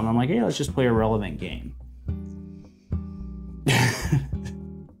came out, and I'm like, hey, let's just play a relevant game.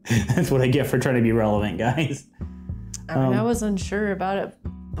 That's what I get for trying to be relevant, guys. I mean, I was unsure about it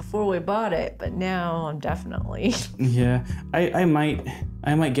before we bought it, but now I'm definitely. Yeah, I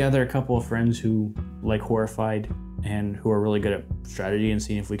might gather a couple of friends who like Horrified and who are really good at strategy and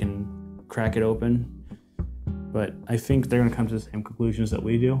seeing if we can crack it open. But I think they're gonna come to the same conclusions that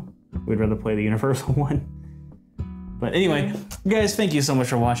we do. We'd rather play the universal one. But anyway, guys, thank you so much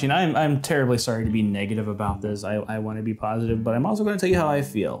for watching. I'm terribly sorry to be negative about this. I want to be positive, but I'm also going to tell you how I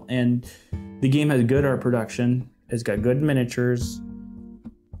feel. And the game has good art production. It's got good miniatures.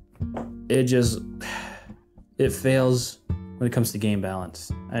 It fails when it comes to game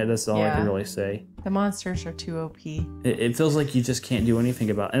balance. That's all I can really say. The monsters are too OP. It feels like you just can't do anything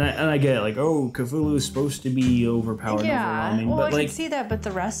about it. And I get it, like, oh, Cthulhu is supposed to be overpowered and overwhelming. Well, but I like, can see that, but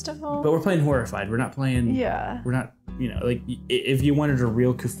the rest of them? But we're playing Horrified. We're not playing... Yeah. We're not... You know, like, if you wanted a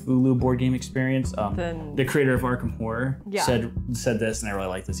real Cthulhu board game experience, then the creator of Arkham Horror said this, and I really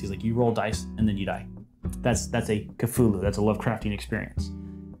like this. He's like, you roll dice, and then you die. That's a Cthulhu. That's a Lovecraftian experience.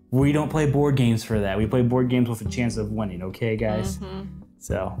 We don't play board games for that. We play board games with a chance of winning, okay, guys?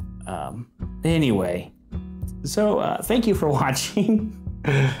 So, anyway. So, thank you for watching.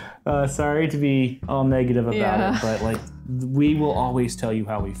 Sorry to be all negative about it, but, like, we will always tell you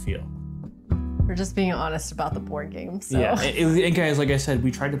how we feel. We're just being honest about the board game. So. Yeah, and guys, like I said, we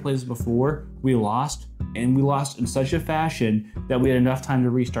tried to play this before. We lost, and we lost in such a fashion that we had enough time to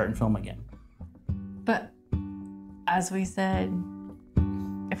restart and film again. But as we said,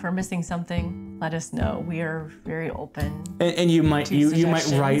 if we're missing something, let us know. We are very open. And you might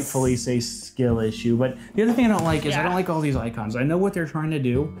rightfully say skill issue, but the other thing I don't like is I don't like all these icons. I know what they're trying to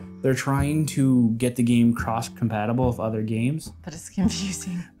do. They're trying to get the game cross-compatible with other games. But it's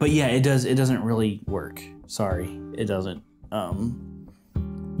confusing. But yeah, it doesn't really work. Sorry, it doesn't.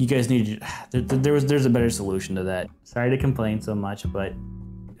 You guys need to, there's a better solution to that. Sorry to complain so much, but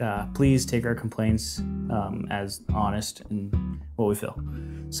please take our complaints as honest and what we feel.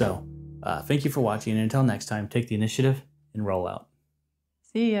 So thank you for watching, and until next time, take the initiative and roll out.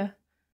 See ya.